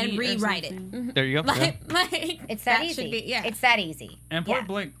Get a beat and or rewrite it. something. There you go. Yeah. Like, It's that easy. should be, yeah. It's that easy. And point Yeah.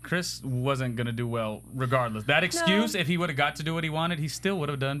 blank, Chris wasn't gonna do well regardless. That excuse, if he would have got to do what he wanted, he still would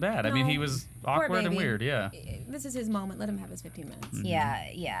have done bad. I mean, he No. was Poor awkward and baby. weird. Yeah. This is his moment. Let him have his 15 minutes.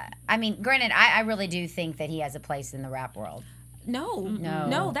 Yeah. I mean, granted, I really do think that he has a place in the rap world.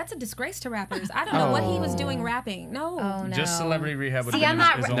 No, that's a disgrace to rappers. I don't know what he was doing rapping. No. Oh, no. Just Celebrity Rehab would See, have I'm been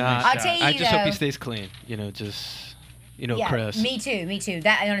not his re- only Nah, I'll shot. tell you, I just hope he though. stays clean. Yeah, Chris. Me too.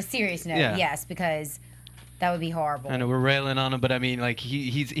 That on a serious note, Yeah. yes, because that would be horrible. I know we're railing on him, but I mean, like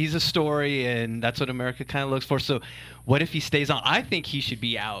he's a story, and that's what America kind of looks for. So, what if he stays on? I think he should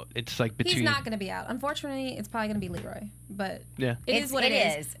be out. It's like between. He's not going to be out. Unfortunately, it's probably going to be Leroy. But Yeah. it is what it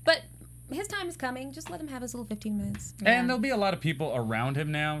is. But his time is coming. Just let him have his little 15 minutes. And there'll be a lot of people around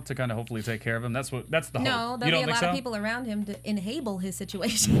him now to kind of hopefully take care of him. That's the hope. No, You there'll don't be a think lot of so? people around him to enable his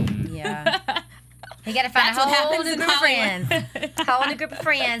situation. Yeah. You got to find That's what a whole happens new in group of friends. A whole new group of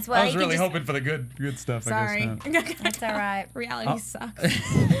friends. Well, I was you really can hoping for the good stuff. Sorry. I guess. That's all right. Reality sucks.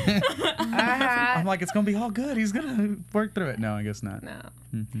 I'm like, it's gonna be all good. He's gonna work through it. No, I guess not. No.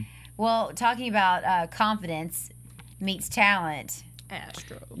 Well, talking about confidence meets talent,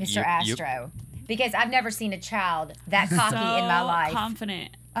 Astro. Mr. Yep, yep. Astro. Because I've never seen a child that cocky in my life.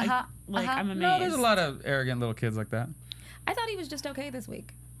 Confident. Uh-huh. I'm amazed. No, there's a lot of arrogant little kids like that. I thought he was just okay this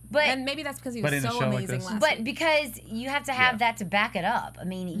week. But And maybe that's because he But was in a so show like amazing this. last But week. because you have to have Yeah. that to back it up. I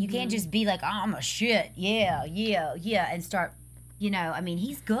mean, you can't just be like, oh, I'm a shit. Yeah, and start, I mean,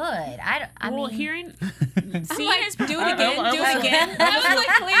 he's good. I Well, mean, hearing, I'm seeing like, his do it again, I do was it like- again. I was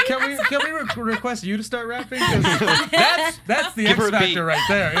like, please. Can we request you to start rapping? 'Cause that's the Give her X a beat. factor right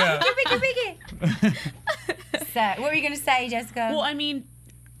there. Yeah. so what were you going to say, Jessica? Well, I mean,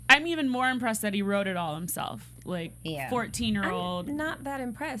 I'm even more impressed that he wrote it all himself. Like, Yeah. 14-year-old. I'm not that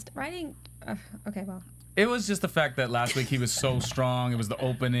impressed. Writing. Okay, well. It was just the fact that last week he was so strong. It was the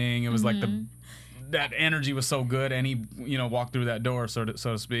opening. It was like that energy was so good, and he walked through that door, so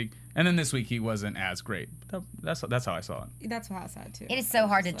to speak. And then this week he wasn't as great. That's how I saw it. That's how I saw it too. it is so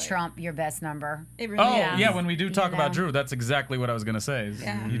hard to Just like- trump your best number. It really Oh is. yeah, when we do talk about know. Drew, that's exactly what I was gonna say. is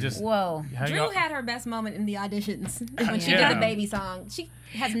Yeah. You just Whoa. how you Drew all- had her best moment in the auditions when she Yeah. did the baby song. She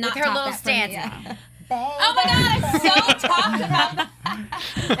has not With her topped little that for me stance. yet. Oh my God, I'm so talked about.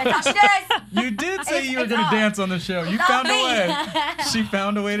 That's all she does. You did say you were it's gonna all- dance on the show. You Not found a me. way. She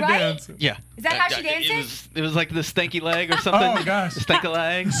found a way to Right? dance. Yeah. Is that how she dances? It was like the stanky leg or something. Oh, gosh. Stanky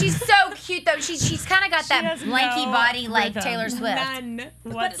leg. She's so cute though. She's kind of got that has lanky no body like rhythm. Taylor Swift. None.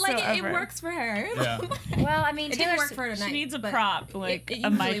 But like it Whatsoever. works for her. Yeah. Well, I mean, It Taylor didn't work for her tonight. She needs a but prop, like it a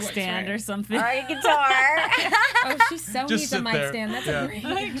usually mic works for stand her. or something. or a guitar. Oh, she so Just needs a sit mic there. stand. That's Yeah. a great.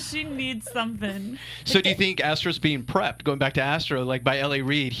 Like, she needs something. So do you think Astro's being prepped? Going back to Astro, like by L.A.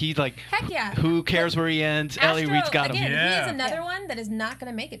 Reid, he's like, Heck yeah. who cares where he ends? L.A. Astro, Reid's got him. again, he Yeah. is another one that is not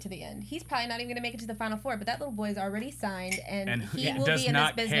going to make it to the end. He's probably not even going to make it to the Final Four, but that little boy is already signed, and And he he will does be in this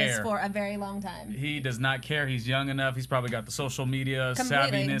not business care. for a very long time. He does not care. He's young enough. He's probably got the social media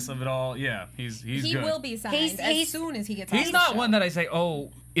Completely. savviness of it all. Yeah, he's He good. will be signed He's- as soon as he gets off He's the not show. one that I say,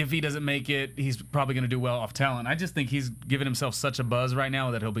 oh, if he doesn't make it, he's probably going to do well off talent. I just think he's giving himself such a buzz right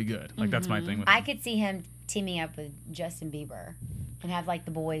now that he'll be good. Like, that's my thing with him. I could see him teaming up with Justin Bieber and have like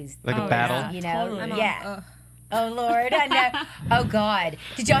the boys. Like a Oh, battle. yeah. You know, Totally. yeah. Oh Lord, I know. Oh God,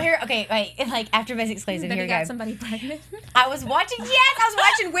 did y'all hear? Okay, wait. Like AfterBuzz exclusive. That Here he we go. got somebody pregnant. I was watching. Yes, I was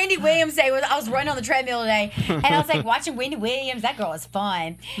watching Wendy Williams say. I was running on the treadmill today, and I was like watching Wendy Williams. That girl was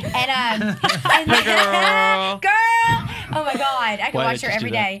fun. And Girl. girl. Oh my God, I could Why watch did her you every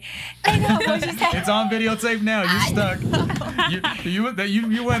do that? day. I know. What you say? It's on videotape now. You're stuck.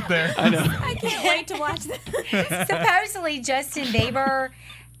 You went there. I know. I can't wait to watch this. Supposedly Justin Bieber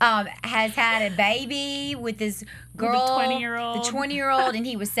has had a baby with this girl, 20-year-old. the 20-year-old, and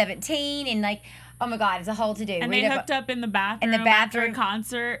he was 17, and like, oh my God, it's a whole to do. And they hooked up in the bathroom, after bathroom. a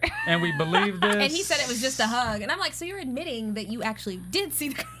concert. And we believe this. And he said it was just a hug. And I'm like, so you're admitting that you actually did see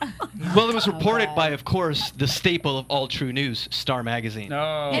the girl? Well, it was reported God. by, of course, the staple of all true news, Star Magazine.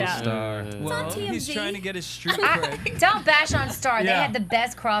 Oh, Yeah. Star. Well, he's TMZ. trying to get his street cred. Don't bash on Star. They Yeah. had the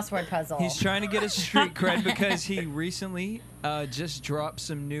best crossword puzzle. He's trying to get his street cred because he recently just dropped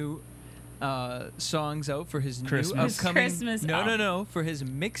some new songs out for his Christmas. new His upcoming. Christmas no, album. no, for his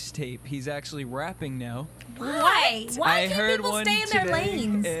mixtape. He's actually rapping now. Why? Why I can't heard people one stay in their today,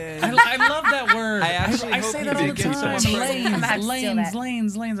 lanes? and I love that word. I actually I hope say he that all the did get time. someone pregnant. I'm gonna have to steal that.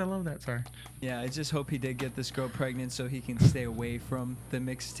 Lanes. I love that. Sorry. Yeah, I just hope he did get this girl pregnant so he can stay away from the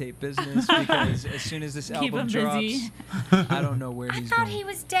mixtape business because as soon as this Keep album him drops, busy. I don't know where I he's thought going. he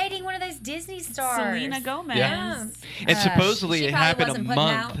was dating one of those Disney stars. Selena Gomez. Yeah. And supposedly She it probably happened a wasn't putting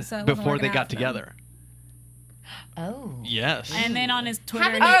out, month so it wasn't before they working got out for them. together. Oh. Yes. And then on his Twitter,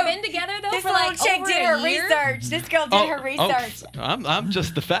 Haven't Oh, they been together though This for little like chick over did a her year? research. This girl did her research. I'm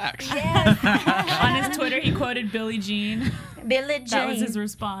just the facts. Yes. on his Twitter, he quoted Billie Jean. Billie Jean. That was his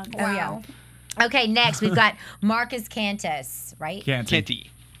response. Oh, yeah. Okay, next we've got Marcus Cantus, right?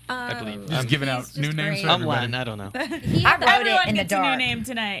 Canty, I Um, believe. Just giving out He's new just names great. for I'm everybody. Latin. I don't know. He I had the- wrote Everyone it in the gets a new dark. name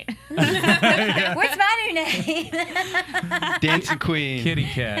tonight. What's my new name? Dancing Queen. Kitty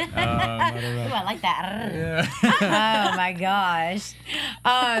cat. I don't Ooh, know. I like that. Yeah. Oh my gosh.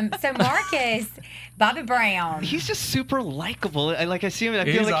 So Marcus Bobby Brown. He's just super likable. I see him, and I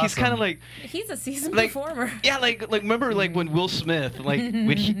feel He's like he's awesome. kind of like. He's a seasoned Like, performer. yeah, like remember like when Will Smith, like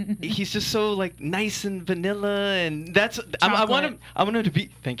when he's just so like nice and vanilla, and that's I want him to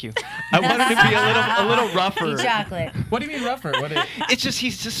be. Thank you. I want him to be a little rougher. Chocolate. What do you mean rougher? It's just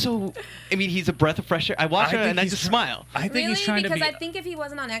he's just so. I mean, he's a breath of fresh air. I watch him and I just smile. I think Really? he's trying Because to be. I think if he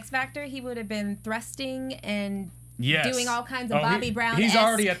wasn't on X Factor, he would have been thrusting and Yes. doing all kinds of Bobby Brown. He's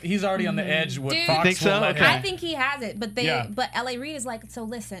already on the edge. What Dude. Fox You think so? will let Okay. him. I think he has it, but Yeah. LA Reid is like, so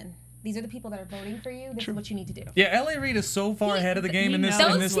listen, these are the people that are voting for you. This is what you need to do. Yeah, L.A. Reid is so far ahead of the game in this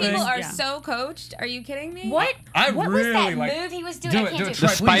Those in this people thing. are Yeah. so coached. Are you kidding me? What? I what really was that like- move he was doing? Do I it, can't do do it. it. The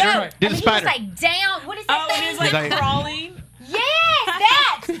spider. No, Did I the mean, spider. he was like down. What is that Oh, thing? and he was like Like- crawling. Yes,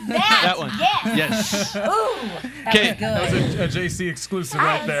 that. That one. Yes. Yes. Ooh, that Okay. was good. That was a JC exclusive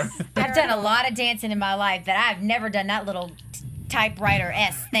right there. I've done a lot of dancing in my life, but I've never done that little typewriter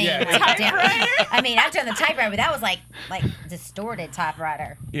S thing. Yeah. I mean, I've done the typewriter, but that was like distorted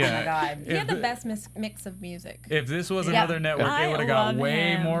typewriter. Yeah. Oh my god. He had the best mix of music. If this was Yeah. another network, I it would have got love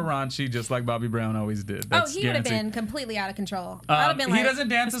way him. more raunchy, just like Bobby Brown always did. That's He would have guaranteed. been completely out of control. I'd have been He like, doesn't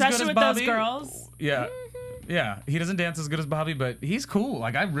dance as Especially good as with Bobby. those girls. Yeah. Yeah, he doesn't dance as good as Bobby, but he's cool.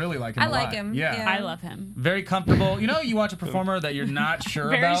 Like, I really like him I a like lot. him, Yeah. yeah. I love him. Very comfortable. You know, you watch a performer that you're not sure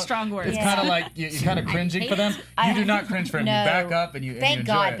Very about. strong words. It's Yeah. kind of like you're kind of cringing for them. You do not cringe for him. No. You back up and you Thank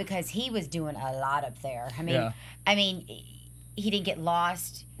enjoy God, it. because he was doing a lot up there. Yeah. I mean, he didn't get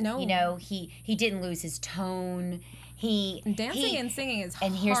lost. No. You know, he didn't lose his tone. dancing and singing is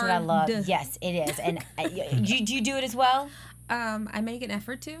And here's what I love. hard. Yes, it is. And do you do it as well? I make an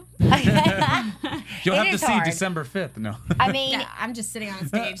effort to. You'll It have to is see hard. December 5th. No. I mean, Yeah, I'm just sitting on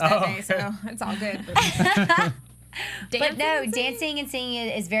stage that Oh, day, so it's all good. but no, and singing? dancing and singing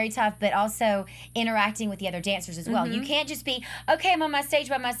is very tough, but also interacting with the other dancers as well. You can't just be, okay, I'm on my stage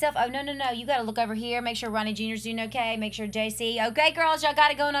by myself. Oh, no. You got to look over here, make sure Ronnie Jr.'s doing okay, make sure JC, okay, girls, y'all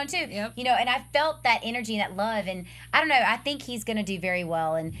got it going on too. Yep. You know, and I felt that energy and that love, and I don't know, I think he's going to do very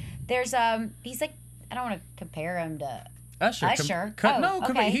well. And there's, he's like, I don't want to compare him to Usher. Usher? Oh,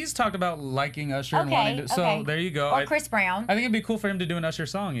 okay. He's talked about liking Usher and Okay, wanting to. So okay. there you go. or Chris Brown. I think it'd be cool for him to do an Usher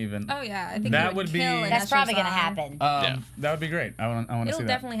song even. Oh yeah, I think That he would be- kill an That's Usher probably going to song. happen. That would be great. I want to see It'll that.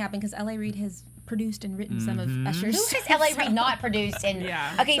 definitely happen because LA Reid has produced and written some Mm-hmm. of Usher's. Who has LA Reid not produced? And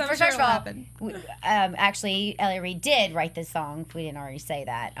Yeah. okay, So I'm first sure of it'll all, happen. actually, LA Reid did write this song. If we didn't already say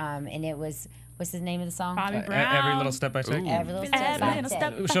that, and it was what's the name of the song? Bobby Brown. Every little step I take. Every little step Every I little take.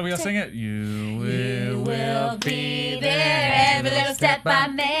 step. Shall we all sing it? You We'll be there. Every little step I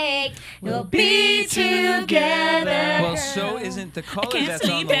make, we'll be together. Well, so isn't the caller can't that's on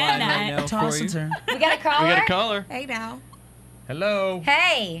sleep the at line right night. now for you. We got a caller. We got a caller. Hey now. Hello.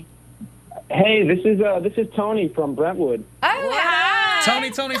 Hey. Hey, this is Tony from Brentwood. Oh, hi.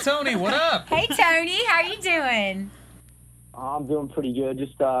 Tony, what up? Hey, Tony. How you doing? I'm doing pretty good,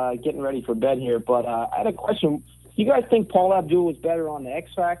 just getting ready for bed here. But I had a question. You guys think Paula Abdul was better on the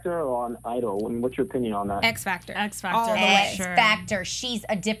X Factor or on Idol? And what's your opinion on that? X Factor. X Factor. All the way. X Sure. Factor. She's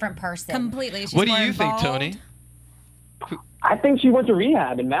a different person. Completely. She's What do more you think, involved. Tony? I think she went to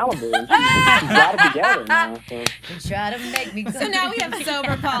rehab in Malibu. And she got it together now. So. Try to make me. So now we have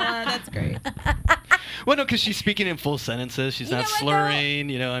sober Paula. That's great. Well, no, because she's speaking in full sentences. She's You not know what, though? slurring.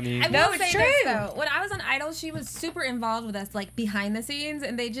 You know, I mean. I will No, it's say true. this though. When I was on Idol, she was super involved with us, like behind the scenes,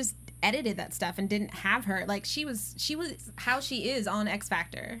 and they just edited that stuff and didn't have her. Like she was how she is on X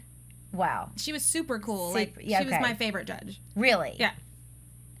Factor. Wow. She was super cool. Super- Like yeah, she was okay. my favorite judge. Really? Yeah.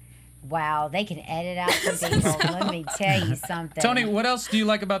 Wow. They can edit out some people. Let me tell you something. Tony, what else do you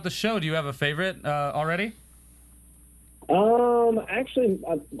like about the show? Do you have a favorite already? Actually,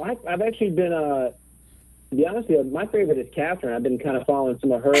 I've actually been, to be honest with you, my favorite is Catherine. I've been kind of following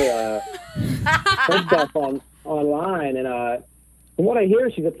some of her stuff online, and from what I hear,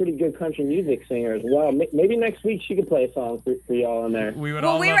 she's a pretty good country music singer as well. Maybe next week she could play a song for y'all on there. We would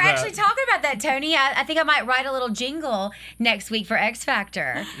Well, all we love were that. actually talking about that, Tony. I think I might write a little jingle next week for X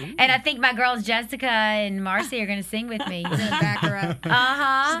Factor. And I think my girls Jessica and Marcy are going to sing with me. Gonna back her up.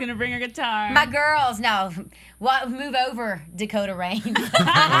 Uh-huh. She's gonna bring her guitar. My girls, no. Move over, Dakota Rain.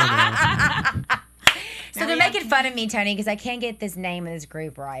 So they're making fun of me, Tony, because I can't get this name of this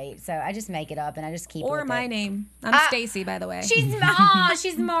group right. So I just make it up and I just keep it Or with my it. name. I'm Stacy, by the way. She's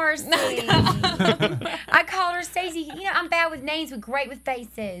Marcy. I called her Stacy. You know, I'm bad with names, but great with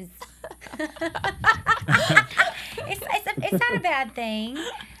faces. It's not a bad thing.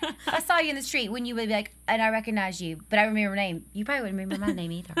 If I saw you in the street, wouldn't you be like, and I recognize you, but I remember your name. You probably wouldn't remember my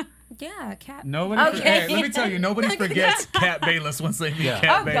name either. Yeah, Cat. Nobody. Okay. Hey, let me tell you, nobody forgets Cat Bayless once they meet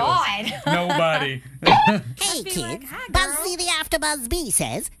Cat Oh, Bayless. God. Nobody. Hey, be kids. like, "Hi, girl." Buzzzy the AfterBuzz B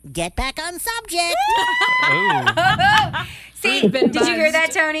says, get back on subject. See, did you hear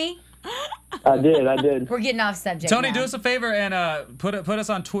that, Tony? I did. We're getting off subject. Tony, now. do us a favor and put us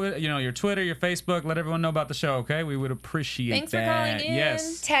on Twitter. You know, your Twitter, your Facebook. Let everyone know about the show. Okay, we would appreciate Thanks for that. calling in.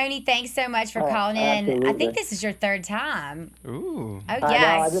 Yes. Tony, thanks so much for Oh, calling in. I absolutely. think this is your third time. Ooh. Oh, I know.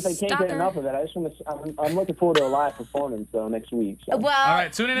 yes. I just can't Stalker. get enough of it. I just want to. I'm looking forward to a live performance though next week. So. Well, All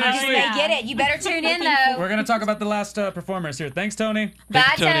right, tune in next you week. may get it. You better tune in, though. We're gonna talk about the last performers here. Thanks, Tony. Bye,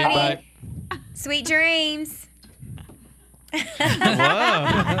 Thank you, Tony. Tony. Bye. Sweet dreams. Whoa.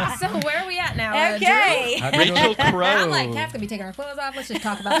 So where are we at now? Drew? Okay. Rachel Crow. I'm like, Cat's gonna be taking her clothes off. Let's just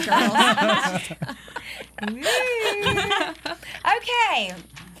talk about the girls. Okay.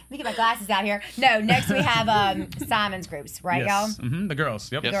 Let me get my glasses out here. No, next we have Simon's groups, right, Yes. The girls.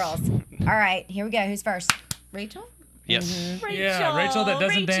 Yep. Yes. y'all? Girls. All right, here we go. Who's first? Rachel? Yes. Yeah, Rachel that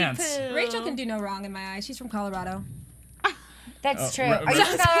doesn't dance. Rachel can do no wrong in my eyes. She's from Colorado. That's true. re- Are you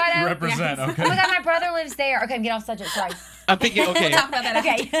from Colorado? Represent. Okay. Oh my God, my brother lives there. Okay, I'm getting off subject. Sorry. I'm thinking, okay, Talk about that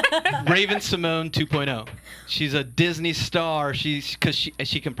after. Okay. Raven Simone 2.0. She's a Disney star. Because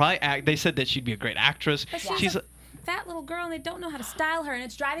she can probably act. They said that she'd be a great actress. But She's she's a, a fat little girl and they don't know how to style her and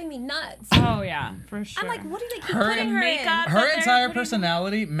it's driving me nuts. Oh yeah, for sure. I'm like, what do they keep Her putting her makeup. in? Her But they're entire putting-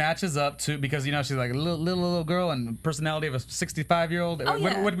 personality matches up to because you know she's like a little girl and personality of a 65-year-old. Oh,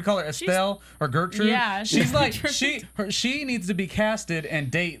 yeah. What do we call her? Estelle or Gertrude? Yeah, she's like Gertrude. she needs to be casted and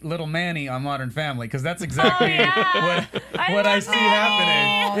date little Manny on Modern Family because that's exactly yeah. what I love see Manny.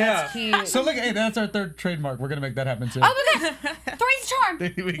 happening. Oh, Yeah. that's cute. So look, hey, that's our third trademark. We're gonna make that happen too. Oh my God, three's a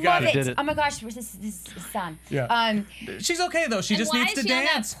charm. We got Love it. Did it. Oh my gosh, this is fun. Yeah. She's okay though. She And just why needs is to she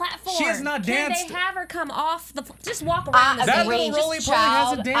dance. on that platform? She has not Can danced. they have her come off the just walk around the That stage? little Outrageous roly-poly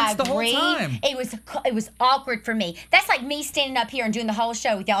hasn't child, danced the whole agree. time. It was awkward for me. That's like me standing up here and doing the whole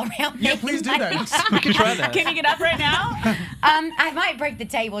show with y'all around me. Yeah, please do that. we can try that. Can you get up right now? I might break the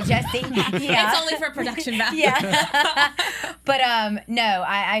table, Jesse. Yeah. It's only for production value. Yeah. But no,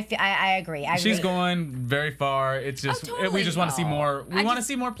 I agree. She's going very far. It's just totally. we just want to see more. We I want to just-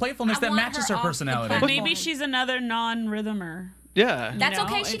 see more playfulness I that want matches her her off the personality. platform. Maybe she's another non-rhythmer. Yeah. That's No,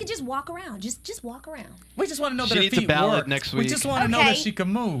 okay. She it- could just walk around. Just walk around. We just want to know She that her needs a feet ballad work. next We week. just want to know that Okay. she can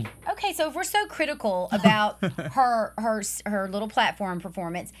move. Okay, so if we're so critical about her little platform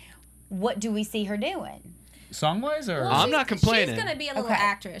performance, what do we see her doing? Song wise or I'm not complaining. She's gonna be a little Okay.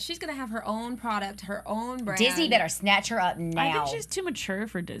 actress. She's gonna have her own product, her own brand. Disney better snatch her up I now. think she's too mature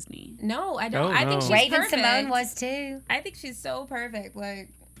for Disney. No, I don't. Oh, I no. think she's Raven perfect. Simone was too. I think she's so perfect. Like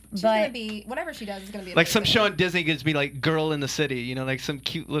she's But- gonna be whatever she does is gonna be Like some amazing. show on Disney gives me like Girl in the City, you know, like some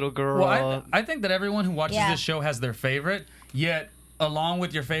cute little girl. Well, I think that everyone who watches Yeah. this show has their favorite. Yet, along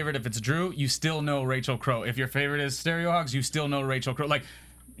with your favorite, if it's Drew, you still know Rachel Crow. If your favorite is Stereo Hogs, you still know Rachel Crow. Like.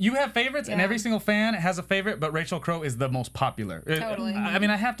 You have favorites, and Yeah. every single fan has a favorite, but Rachel Crow is the most popular. Totally. I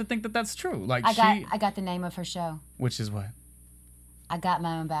mean, I have to think that that's true. Like I got the name of her show. which is what? I got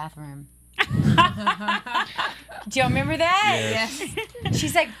my own bathroom. Do you remember that? Yes.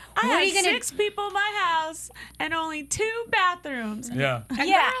 She's like, I what are had you gonna 6 people in my house and only 2 bathrums. Yeah.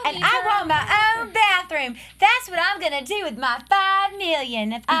 Yeah, and I want my own bathroom. That's what I'm gonna do with my $5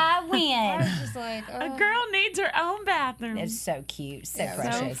 million if I I win. was just like, A oh. I needs her own bathroom. It's so cute, so Yeah,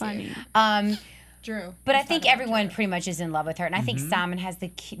 precious. so funny. Drew. But I Let's think talk about everyone Drew. pretty much is in love with her, and I think Simon has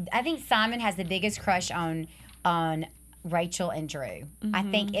the biggest crush on Rachel and Drew. I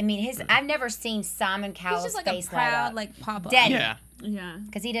think. I mean, I've never seen Simon He's Cowell's just like a face light proud, up. like pop up. Daddy. Yeah. Yeah.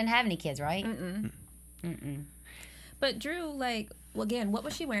 Because he didn't have any kids, right? But Drew, like, well, again, what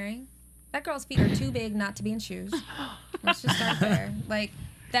was she wearing? That girl's feet are too big not to be in shoes. Let's just start there. Like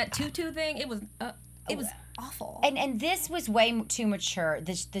that tutu thing, it was awful. And this was way too mature.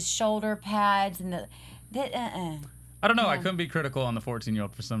 The shoulder pads and the I don't know. I couldn't be critical on the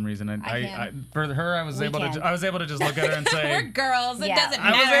 14-year-old for some reason. And I can. for her, I was We able can. to. I was able to just look at her and We're say. girls. It Yeah. doesn't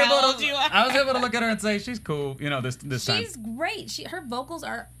I was matter how able old to. you are. I was able to look at her and say she's cool. You know this time. She's great. Her vocals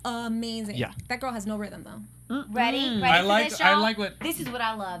are amazing. Yeah. That girl has no rhythm though. ready I for like- this, y'all? I like what- This is what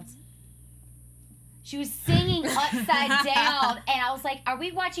I loved. She was singing upside down, and I was like, "Are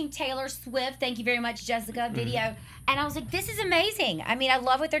we watching Taylor Swift?" Thank you very much, Jessica. Video, and I was like, "This is amazing." I mean, I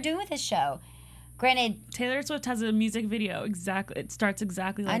love what they're doing with this show. Granted, Taylor Swift has a music video exactly. It starts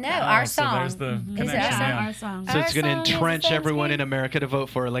exactly like I know that. our so song. there's the Is it connection. our song? Yeah. Our song. So it's Our going song to is entrench the same everyone thing. in America to vote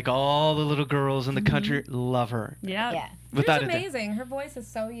for her. Like all the little girls in the country love her. Yeah. yeah, Without She's a doubt. amazing. Her voice is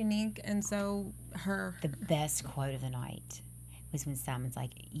so unique and so her. the best quote of the night was when Simon's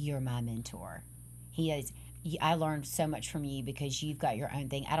like, "You're my mentor." He is I learned so much from you because you've got your own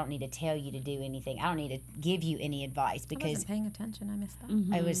thing. I don't need to tell you to do anything. I don't need to give you any advice I because wasn't paying attention. I missed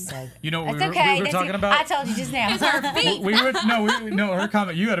that. I was so. You know what That's we okay. were That's talking okay. about? I told you just now. It's our feet. No, her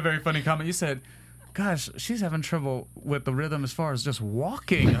comment. You had a very funny comment. You said, "Gosh, she's having trouble with the rhythm as far as just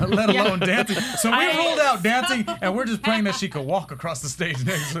walking, let alone dancing." So we ruled out dancing, and we're just praying that she could walk across the stage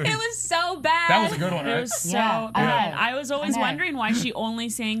next week. It was so bad. That was a good one, It right? was so Yeah, bad. I I was always know. wondering why she only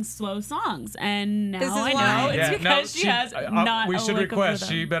sang slow songs, and now This is I why. know it's Yeah, because she has not. We a should lick of request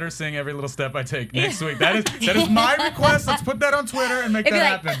rhythm. she better sing Every Little Step I Take next week. That is my request. Let's put that on Twitter and make It'd be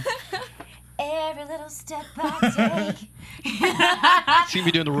that like- happen. Every little step I take. She gonna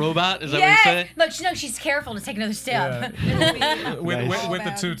be doing the robot? Is that what Yes. you say? Look, no, she's careful to take another step. With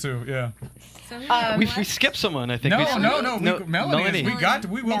Nice. the tutu, yeah. So We skipped someone, I think. No, We- no. Melanie.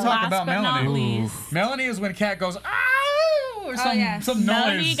 We will talk Last about but not Melanie. least. Melanie is when Kat goes, "Ow!" or some yes. some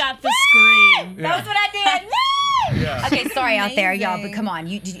Melanie noise. got the scream. That was what I did. No! Yeah. Okay, sorry out there, y'all, but Amazing. come on.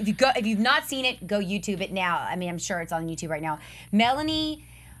 If you've not seen it, go YouTube it now. I mean, I'm sure it's on YouTube right now. Melanie,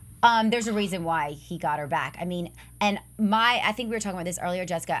 there's a reason why he got her back. I mean, and I think we were talking about this earlier,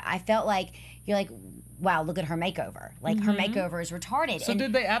 Jessica. I felt like you're like, wow, look at her makeover. Like her makeover is retarded. So and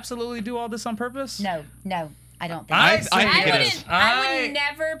did they absolutely do all this on purpose? no, I don't think. I so. think I it wouldn't. is. I would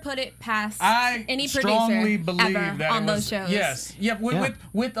never put it past I any strongly producer believe ever that on it those was, shows. Yes, yeah,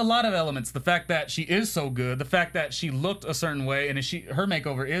 with a lot of elements. The fact that she is so good, the fact that she looked a certain way, and her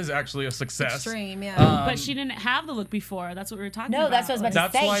makeover is actually a success. Extreme, yeah. But she didn't have the look before. That's what we were talking No, about. that's what I was about to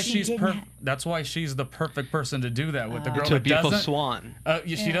That's say. why she she's didn't That's why she's the perfect person to do that with. The girl To a that beautiful doesn't. swan.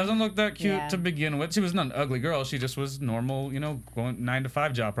 She doesn't look that cute Yeah. to begin with. She was not an ugly girl. She just was normal, going 9 to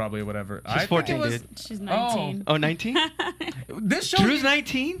 5 job probably or whatever. She's 14, dude. She's 19. Oh, 19? This show. Drew's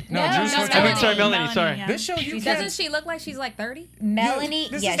 19? No, No, Drew's no, 14. I mean, sorry, Melanie, sorry. yeah. This show you Doesn't can't. she look like she's like 30? Melanie,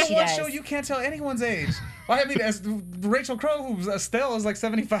 This yeah, is the she one does. show you can't tell anyone's age. Well, I mean, as Rachel Crow, who's Estelle, is like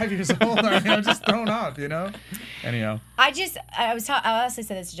 75 years old. I mean, I'm just thrown off, Anyhow. I also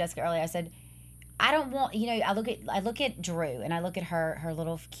said this to Jessica earlier. I said, I don't want, I look at Drew and I look at her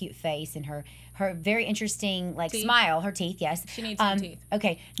little cute face and her very interesting Teeth. smile, her teeth, yes. She needs some teeth.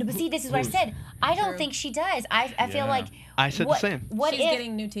 Okay. No, but see, this is what I said. I don't True. think she does. I feel Yeah. like I said the same. What She's if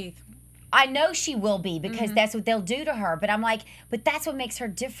getting new teeth. I know she will be because that's what they'll do to her. But I'm like, but that's what makes her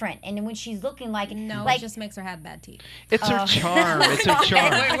different. And then when she's looking like No, like it just makes her have bad teeth. It's her charm. It's her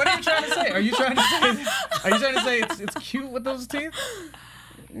charm. Wait, what are you trying to say? Are you trying to say it's cute with those teeth?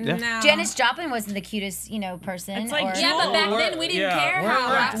 Yeah. No. Janis Joplin wasn't the cutest, person. It's like or, Yeah, but back We're- then we didn't yeah, care we're-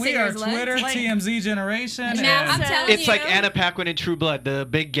 how rap we are singers looked. Twitter Like- TMZ generation. Now, and- I'm telling It's like you. Anna Paquin in True Blood. The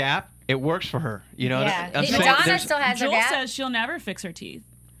big gap, it works for her. Yeah. I'm saying Madonna there's- still has her Joel gap. says she'll never fix her teeth.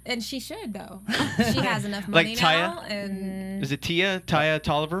 And she should, though. She has enough Like money Taya? now. And Is it Taya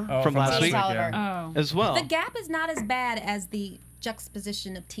Tolliver Oh, from last Tia week Tolliver. Oh. as well? the gap is not as bad as the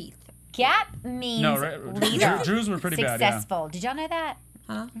juxtaposition of teeth. Gap means No, right, leader. Drew's were pretty bad, yeah. Successful. Did y'all know that?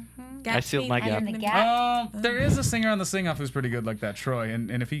 Huh? I sealed my gap. And the gap. There is a singer on the Sing Off who's pretty good like that, Troy, and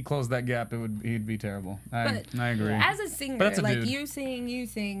if he closed that gap, he'd be terrible. I agree. As a singer, But that's a like dude. you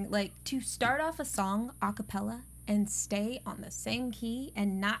sing, like to start off a song a cappella and stay on the same key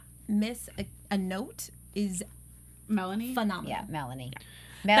and not miss a note is Melanie? phenomenal. Yeah, Melanie.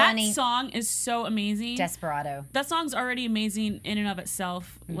 That Melanie. song is so amazing. Desperado. That song's already amazing in and of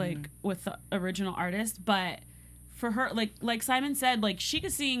itself, like with the original artist, but for her, like Simon said, like she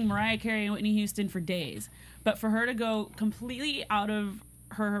could sing Mariah Carey and Whitney Houston for days, but for her to go completely out of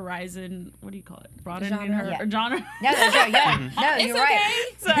her horizon, what do you call it? Broaden in Genre. her Yeah. or genre. No, no, It's you're okay. right.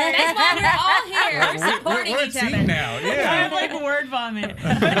 Sorry. That's why we're all here supporting We're a each team other. now. I Yeah. have like word vomit,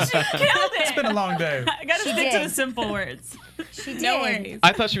 but she killed it. It's been a long day. I gotta She stick to did. the simple words. She did. No worries.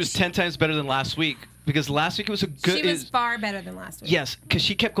 I thought she was 10 times better than last week because last week it was a good. She was far better than last week. Yes, because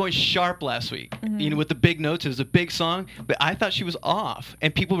she kept going sharp last week. Mm-hmm. With the big notes. It was a big song, but I thought she was off,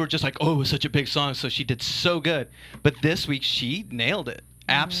 and people were just like, "Oh, it was such a big song," so she did so good. But this week she nailed it.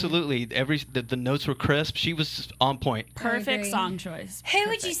 Mm-hmm. Absolutely, the notes were crisp. She was on point. Perfect agree. song choice. Who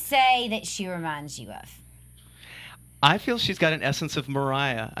would you say that she reminds you of? I feel she's got an essence of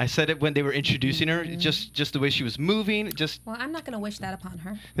Mariah. I said it when they were introducing her, Mm-hmm. just the way she was moving. Just Well, I'm not going to wish that upon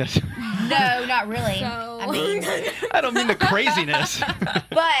her. No, not really. So- I mean, I don't mean the craziness.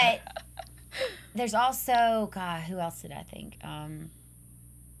 but there's also, God, who else did I think? I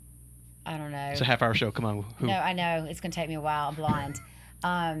don't know. It's a half-hour show. Come on, who? No, I know. It's going to take me a while. I'm blind.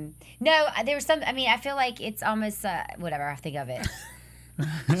 No, there was some, I mean, I feel like it's almost, whatever, I think of it.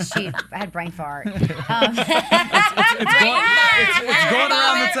 Shoot, I had brain fart. It's going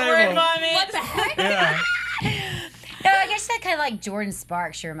around the table. What the heck? Yeah. No, I guess that kind of like Jordan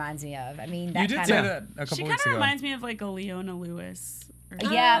Sparks. She reminds me of. I mean, that You did kind say of. that a She couple kind weeks of ago. reminds me of like a Leona Lewis.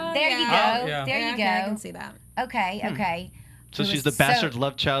 Yeah, there you go. yeah. There you okay, go. I can see that. Okay, okay. So Who she's was the bastard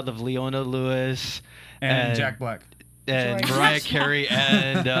love child of Leona Lewis And Jack Black. and George. Mariah Carey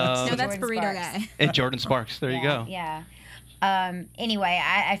and No, that's Jordan Burrito Sparks. Guy. and Jordan Sparks. There you go. Yeah. Anyway,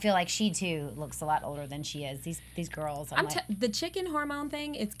 I feel like she too looks a lot older than she is. These girls. I'm like, The chicken hormone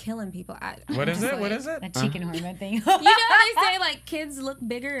thing is killing people. What is it? What is it? a chicken hormone thing. You know they say like kids look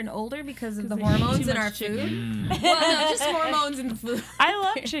bigger and older because of the they eat hormones too in our much food. Mm. Well, no, just hormones in the food. I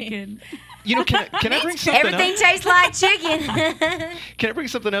love chicken. You know, can I bring something Everything up? tastes like chicken. Can I bring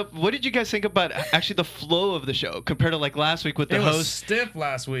something up? What did you guys think about actually the flow of the show compared to like last week with the It was host? stiff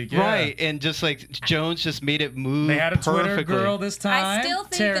last week. Yeah. Right, and just like Jones just made it move They had a Twitter perfectly. girl this time. I still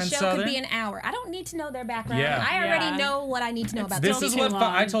think Taryn the show Southern. could be an hour. I don't need to know their background. Yeah. I already Yeah. know what I need to know about This them. is too what long.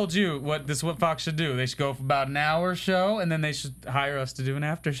 I told you. This is what Fox should do. They should go for about an hour show, and then they should hire us to do an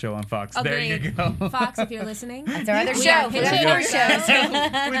after show on Fox. There you Agreed. go. Fox, if you're listening. That's our other We show. are We got pitching our our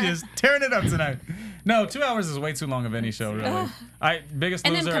show. We're just tearing it up tonight. No, 2 hours is way too long of any show, really. Biggest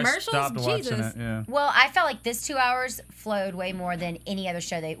And then Loser, I commercials? stopped watching Jesus. it. Yeah. Well, I felt like this 2 hours flowed way more than any other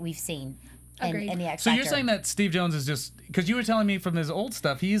show that we've seen in the X So Factor. you're saying that Steve Jones is just because you were telling me from his old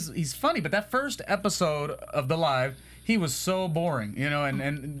stuff, he's funny, but that first episode of the live, he was so boring,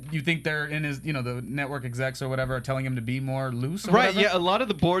 and you think they're in his, the network execs or whatever are telling him to be more loose, or Right, whatever? yeah, a lot of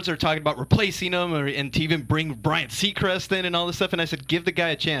the boards are talking about replacing him and to even bring Brian Seacrest in and all this stuff. And I said, give the guy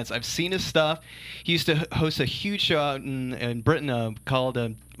a chance. I've seen his stuff. He used to host a huge show out in Britain called,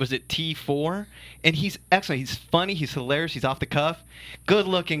 was it T4? And he's excellent. He's funny. He's hilarious. He's off the cuff.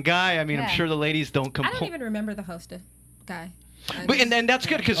 Good-looking guy. I mean, Yeah. I'm sure the ladies don't I complain. don't even remember the host guy. And that's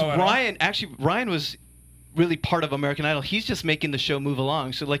good because Oh, at all? Ryan was really part of American Idol. He's just making the show move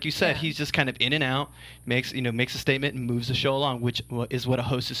along. So like you said, Yeah. he's just kind of in and out, makes a statement and moves the show along, which is what a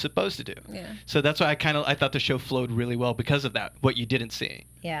host is supposed to do. Yeah. So that's why I thought the show flowed really well because of that. What you didn't see,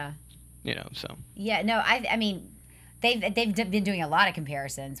 Yeah. So Yeah, no, I mean, they've been doing a lot of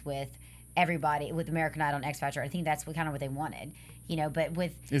comparisons with everybody, with American Idol and X Factor. I think that's kind of what they wanted, but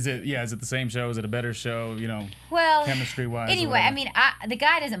with... Is it the same show? Is it a better show, Well, chemistry-wise? or anyway, whatever? I mean, the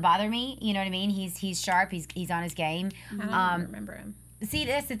guy doesn't bother me. You know what I mean? He's sharp. He's on his game. I don't remember him. See,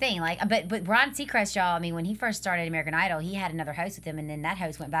 that's the thing. Like, but Ron Seacrest, y'all. I mean, when he first started American Idol, he had another host with him, and then that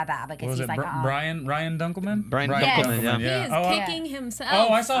host went bye bye because What was he's it? like, Ryan Dunkelman? Brian Yes. Dunkelman, yeah. He is Oh, kicking himself.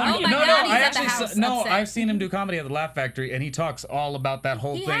 Oh, I saw him. Oh my no, God, he's I at the actually house. upset. I've seen him do comedy at the Laugh Factory, and he talks all about that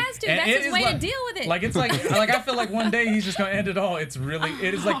whole He thing. has to. And That's it his is way to like- deal with it. Like it's like I feel like one day he's just gonna end it all. It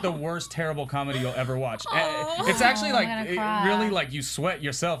is like the worst terrible comedy you'll ever watch. It's actually like I'm gonna cry. really like you sweat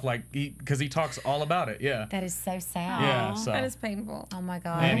yourself because he talks all about it. Yeah. that is so sad. Yeah. So. That is painful. Oh my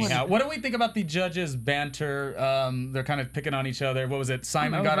God. Anyhow, what do we think about the judges' banter? They're kind of picking on each other. What was it?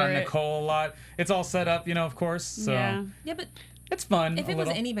 Simon got over on it. Nicole a lot. It's all set up, of course. So Yeah. Yeah, but it's fun. if a it was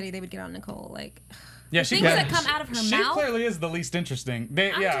little. anybody, they would get on Nicole. Like, Yeah, things that come out of her she mouth? clearly is the least interesting.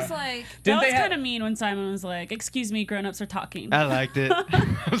 I'm just like, Didn't That they was have- kind of mean when Simon was like, "Excuse me, grown-ups are talking." I liked it.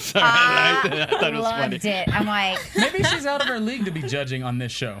 I'm sorry, I liked it. I thought it was funny. Loved it. I'm like, Maybe she's out of her league to be judging on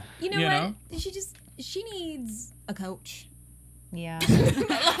this show. you know what? She needs a coach. yeah.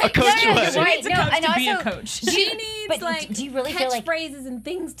 A coach No, was. you're right. She needs a No, coach and to be a also- coach. She needs but like do you really feel like- catchphrases and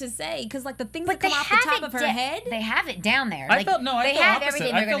things to say because like the things But that come they off the have top it of her da- head. They have it down there. I Like, felt they felt have opposite.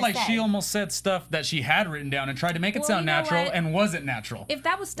 everything I they're felt gonna like say. she almost said stuff that she had written down and tried to make it Well, sound you know natural what? and wasn't natural. If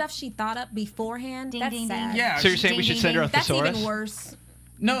that was stuff she thought up beforehand, Ding, that's ding, sad. ding. Yeah. So you're saying we Ding, should send her a ding, That's thesaurus? even worse.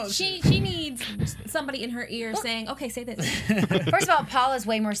 No, She needs somebody in her ear saying, "Okay, say this." First of all, Paula's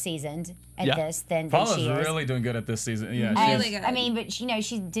way more seasoned at Yeah. this than Paula's she is. really doing good at this season. Yeah, Really she's- good. I mean, but she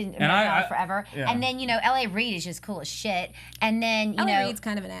did And I- American Idol forever, yeah. and then L.A. Reid is just cool as shit, and then Ella Reid's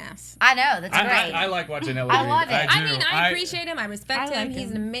kind of an ass. I know that's great. I like watching Ella I Reid. love it. I mean, I appreciate him. I respect I him. like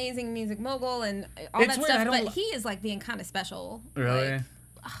He's him. an amazing music mogul and all It's that weird, I stuff. don't But he is like being kind of special. Really?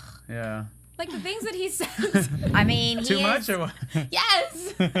 Yeah. Like the things that he says. I mean, he Too is, much or what?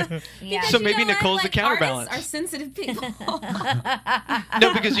 Yes. Yeah. So You maybe know what? Nicole's the Like, counterbalance. artists are sensitive people.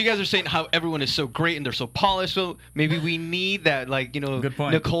 No, because you guys are saying how everyone is so great and they're so polished. So maybe we need that, like, Good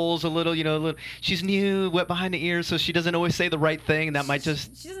point. Nicole's a little, she's new, wet behind the ears, so she doesn't always say the right thing, and that might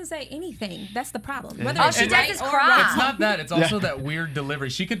just. She doesn't say anything. That's the problem. Whether All it's she does right is or cry. wrong. It's not that. It's also that weird delivery.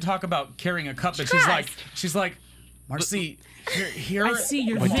 She could talk about carrying a cup, but she's like, Marcy, here. I see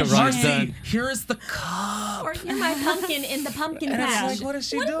your Went to vision. Ramadan. Here is the cup. Or you're my pumpkin in the pumpkin And it's patch. like, what is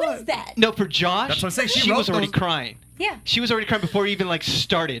she What doing? was that? No, for Josh, That's what I'm saying. She she wrote was already those- crying. Yeah. She was already crying before he even like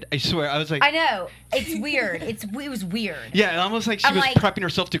started. I swear. I was like, I know. It's weird. It was weird. yeah, almost like she I'm was like- prepping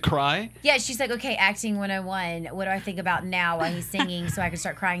herself to cry. Yeah, she's like, okay, acting 101. What do I think about now while he's singing so I can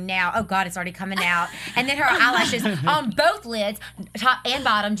start crying now? Oh, God, it's already coming out. And then her eyelashes on both lids, top and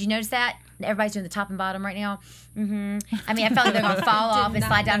bottom. Do you notice that? Everybody's doing the top and bottom right now. Mm-hmm. I mean, I felt like they're going to fall off and not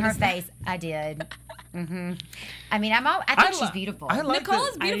slide down her notice that. face. I did. Mm-hmm. I mean, I think she's beautiful. I like Nicole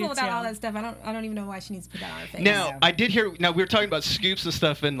that- is beautiful I do without too. all that stuff. I don't even know why she needs to put that on her face. Now, I did hear. Now we were talking about scoops and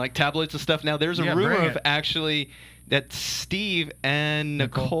stuff and like tabloids and stuff. Now there's a Yeah, rumor bring of it. actually that Steve and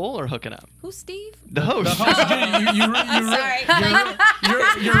Nicole are hooking up. Who's Steve? The host. The host, Sorry.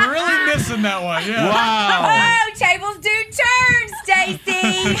 you're really missing that one. Yeah. Wow. Oh, tables do turn,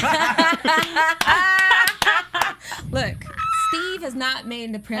 Stacy. Look, Steve has not made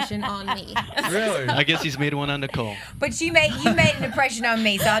an impression on me. Really? I guess he's made one on Nicole. But you made an impression on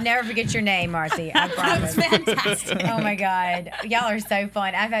me, so I'll never forget your name, Marcy. I That promise. was fantastic. Oh my God, y'all are so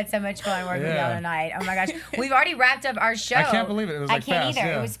fun. I've had so much fun working with Yeah. y'all tonight. Oh my gosh, we've already wrapped up our show. I can't believe it. It was like I can't fast, either.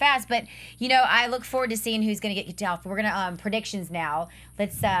 yeah. It was fast, but you know, I look forward to seeing who's going to get kicked off. We're gonna predictions now.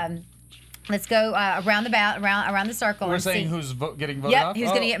 Let's go around the circle. We're and saying see. who's getting voted Yep, off. who's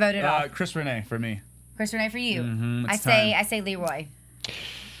gonna get voted off? Chris Renee for me. Chris Renee for you. it's I say Leroy.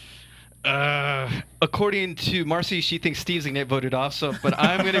 According to Marcy, she thinks Steve's gonna get voted off. So, but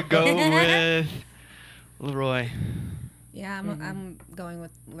I'm gonna go with Leroy. Yeah, I'm going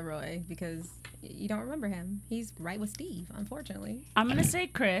with Leroy because you don't remember him. He's right with Steve, unfortunately. I'm gonna say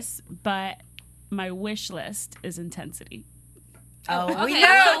Chris, but my wish list is intensity. Oh, we okay.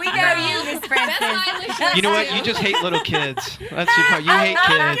 know you, Miss Francis. That's my wish list. You know what? too. You just hate little kids. That's your part. You hate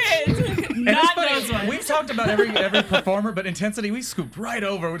kids. And it's Not funny, those ones. we've talked about every performer, but intensity we scooped right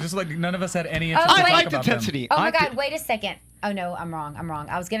over. We're just like none of us had any interest Oh, to I wait. talk liked about them. intensity. Oh my I God! did- Wait a second. Oh no, I'm wrong.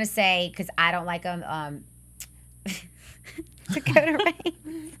 I was gonna say because I don't like them. Dakota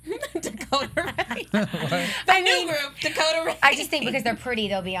Rain. Dakota Ray. I My mean, new group, Dakota Ray. I just think because they're pretty,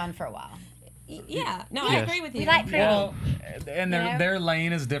 they'll be on for a while. Yeah, no, I Yes. agree with you. We like pretty. Well, and You know? their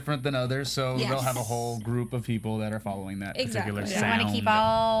lane is different than others, so Yes. they'll have a whole group of people that are following that Exactly. particular We sound. want to keep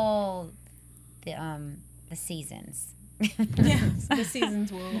all the seasons. Yes, the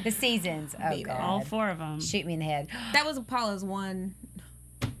seasons will. The seasons. Oh Be there. God! All 4 of them. Shoot me in the head. That was Apollo's one.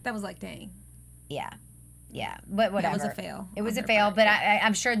 That was like, dang. Yeah, but whatever. That was a fail. It was on a her fail, part. but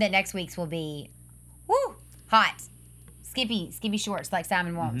I'm sure that next week's will be, woo, hot, skimpy shorts like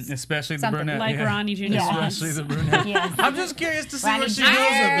Simon wants. Especially the Something brunette. Like yeah. Ronnie Jr. Especially the brunette. Yes. I'm just curious to see Ronnie where she Jr. goes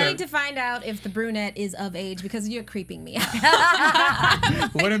I with need it. to find out if the brunette is of age because you're creeping me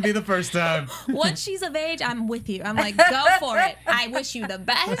out. Wouldn't be the first time. Once she's of age, I'm with you. I'm like, go for it. I wish you the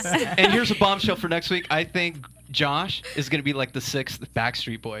best. And here's a bombshell for next week. I think Josh is gonna be like the 6th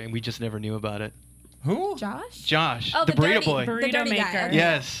Backstreet Boy, and we just never knew about it. Who? Josh? Josh, Oh, the burrito dirty, boy. The Burrito dirty maker. guy. Okay.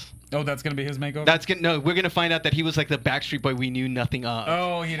 Yes. Oh, that's gonna be his makeover. That's gonna no. We're gonna find out that he was like the Backstreet Boy we knew nothing of.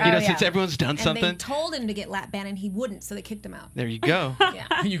 Oh, he You know, Oh, since yeah. everyone's done And something. they told him to get lap band and he wouldn't, so they kicked him out. There you go.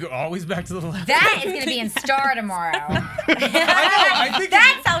 Yeah. You go always back to the left. That is gonna be in Star tomorrow. I think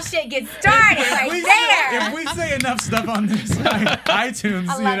That's how shit gets started right there. If we say enough stuff on this iTunes,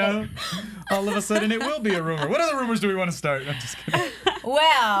 I you love know, all of a sudden it will be a rumor. What other rumors do we want to start? I'm just kidding.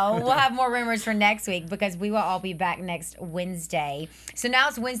 Well, we'll have more rumors for next week because we will all be back next Wednesday. So now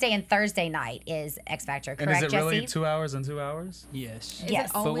it's Wednesday and Thursday night is X Factor, And correct, is it really Jesse? 2 hours and 2 hours? Yes. Is Yes.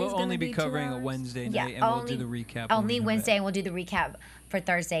 it But always we'll only gonna be 2 covering a hours? Wednesday Yeah, night, and we'll do the recap. when Only we come Wednesday, back. and we'll do the recap for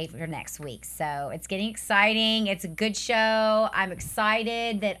Thursday for next week. So it's getting exciting. It's a good show. I'm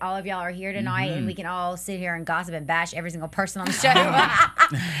excited that all of y'all are here tonight, and we can all sit here and gossip and bash every single person on the show,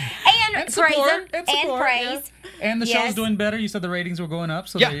 and praise them and support, praise. yeah. And the Yes. show's doing better. You said the ratings were going up,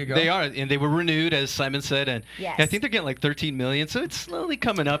 so Yeah, there you go. they are, and they were renewed, as Simon said, and Yes. I think they're getting like 13 million, so it's slowly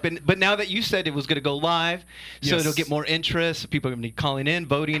coming up. And but now that you said it was going to go live, so Yes. it'll get more interest. People are going to be calling in,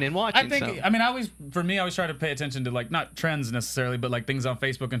 voting, and watching. I think. so. I mean, I always try to pay attention to like not trends necessarily, but like things on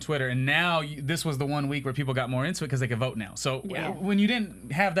Facebook and Twitter. And now this was the one week where people got more into it because they could vote now. So when you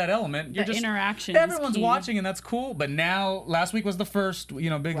didn't have that element, you're The just interaction is Everyone's key. watching, and that's cool. But now, last week was the first,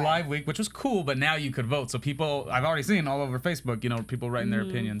 big live week, which was cool. But now you could vote. So people, I've already seen all over Facebook, people writing their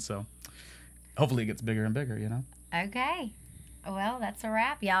opinions. So hopefully it gets bigger and bigger. Okay. Well, that's a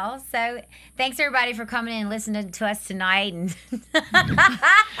wrap, y'all. So thanks everybody for coming in and listening to us tonight. And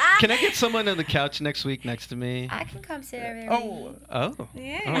Can I get someone on the couch next week next to me? I can come sit over there. Oh.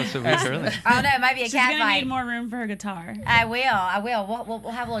 Yeah. Oh, so week early. Oh no, it might be a She's cat gonna fight. need more room for her guitar. I will.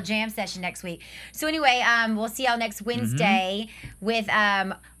 We'll have a little jam session next week. So anyway, we'll see y'all next Wednesday with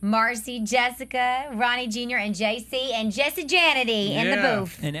Marcy, Jessica, Ronnie Jr., and JC, and Jesse Janity in the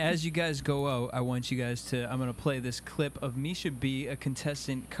booth. And as you guys go out, I want you guys to, I'm going to play this clip of Misha B, a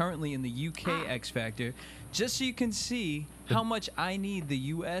contestant currently in the UK X Factor, just so you can see how much I need the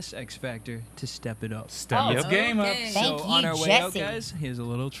US X Factor to step it up. Step its game up. Thank So you, on our way out, Jesse. guys, here's a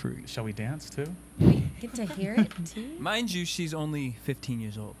little treat. Shall we dance too? Get to hear it too. Mind you, she's only 15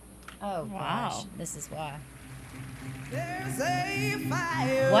 years old. Oh Wow. gosh, this is why.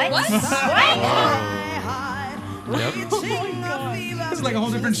 What? What? Yep. This is like a whole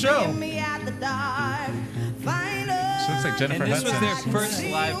different show. She looks like Jennifer And this was Hudson. their first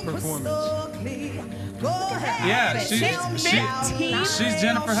live performance. Yeah, she's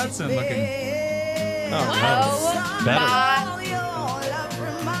Jennifer Hudson looking. Oh Better.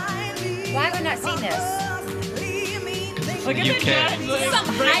 Why have I not seen this? Look at the UK. judge. Some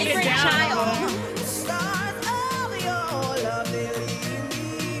hybrid child.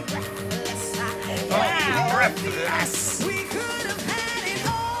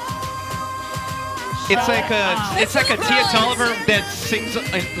 It's like a Tia Tolliver that sings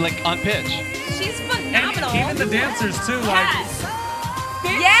like on pitch. She's phenomenal. And even the dancers too, like.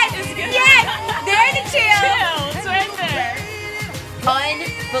 Yes, they're the two. Chill, it's right there.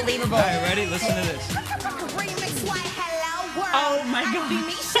 Unbelievable. All right, ready? Listen to this. Oh my god.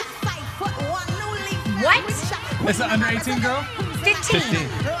 What? It's an under 18 girl? 15.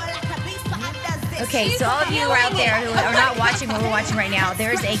 Okay, so all of you who are out there who are not watching what we're watching right now,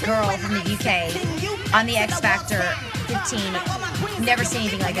 there's a girl from the UK on the X Factor 15. Never seen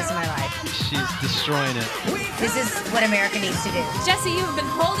anything like this in my life. She's destroying it. This is what America needs to do. Jesse, you have been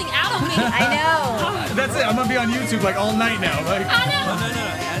holding out on me. I know. That's it. I'm gonna be on YouTube like all night now. Like. No.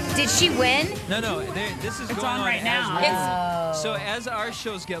 Did she win? No. This is going on right as now. well. So as our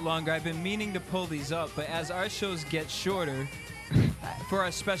shows get longer, I've been meaning to pull these up, but as our shows get shorter, for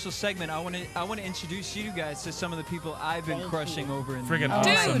our special segment, I want to introduce you guys to some of the people I've been crushing over in Friggin' the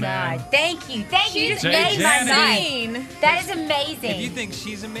awesome, Dude, man. thank you. You just Jay made my Janet. night. That is amazing. If you think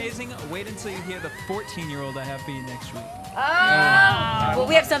she's amazing, wait until you hear the 14-year-old I have for you next week. Well,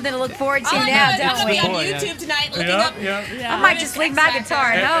 we have something to look forward to Oh, now, no, don't I'm we? gonna be on YouTube tonight looking up. I might just leave my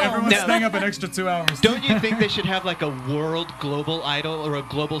guitar at home. Everyone's staying up an extra 2 hours. Don't you think they should have like a world global idol or a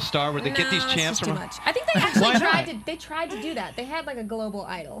global star where they get these No, it's champs just too from? much. I think they Why actually not? tried to do that. They had like a global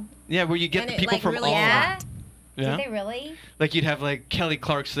idol. Yeah, where you get And the it, people like, from really all. Yeah? Yeah. Did they really? Like you'd have like Kelly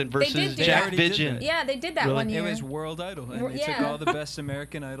Clarkson versus did do Jack that. They already did Vidgen. that. Yeah, they did that Really? one It year. was World Idol, and they took Yeah. all the best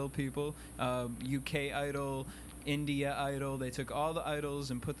American Idol people, UK Idol, India Idol. They took all the idols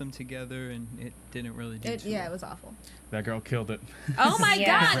and put them together, and it didn't really do too Yeah, well. it was awful. That girl killed it. Oh my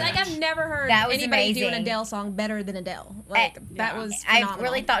Yeah. god! Like I've never heard That was anybody do an amazing. Adele song better than Adele. Like that was I phenomenal.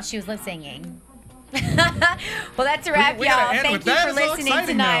 really thought she was lip singing. Well, that's a wrap, We gotta y'all. end Thank with you that. for It's so listening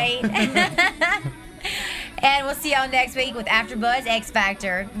exciting now. tonight. And we'll see y'all next week with AfterBuzz X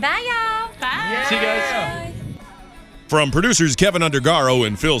Factor. Bye, y'all. Bye. See you guys. From producers Kevin Undergaro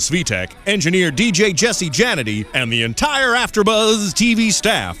and Phil Svitek, engineer DJ Jesse Janity, and the entire AfterBuzz TV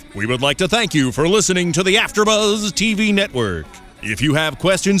staff, we would like to thank you for listening to the AfterBuzz TV network. If you have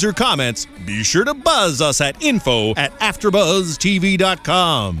questions or comments, be sure to buzz us at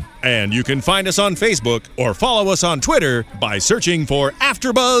info@AfterBuzzTV.com. And you can find us on Facebook or follow us on Twitter by searching for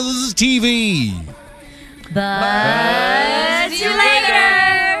AfterBuzz TV. Buzz you later.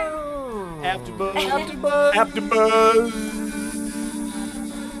 AfterBuzz.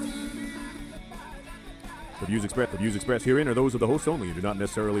 The views expressed herein are those of the hosts only and do not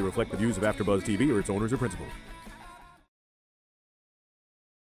necessarily reflect the views of AfterBuzz TV or its owners or principals.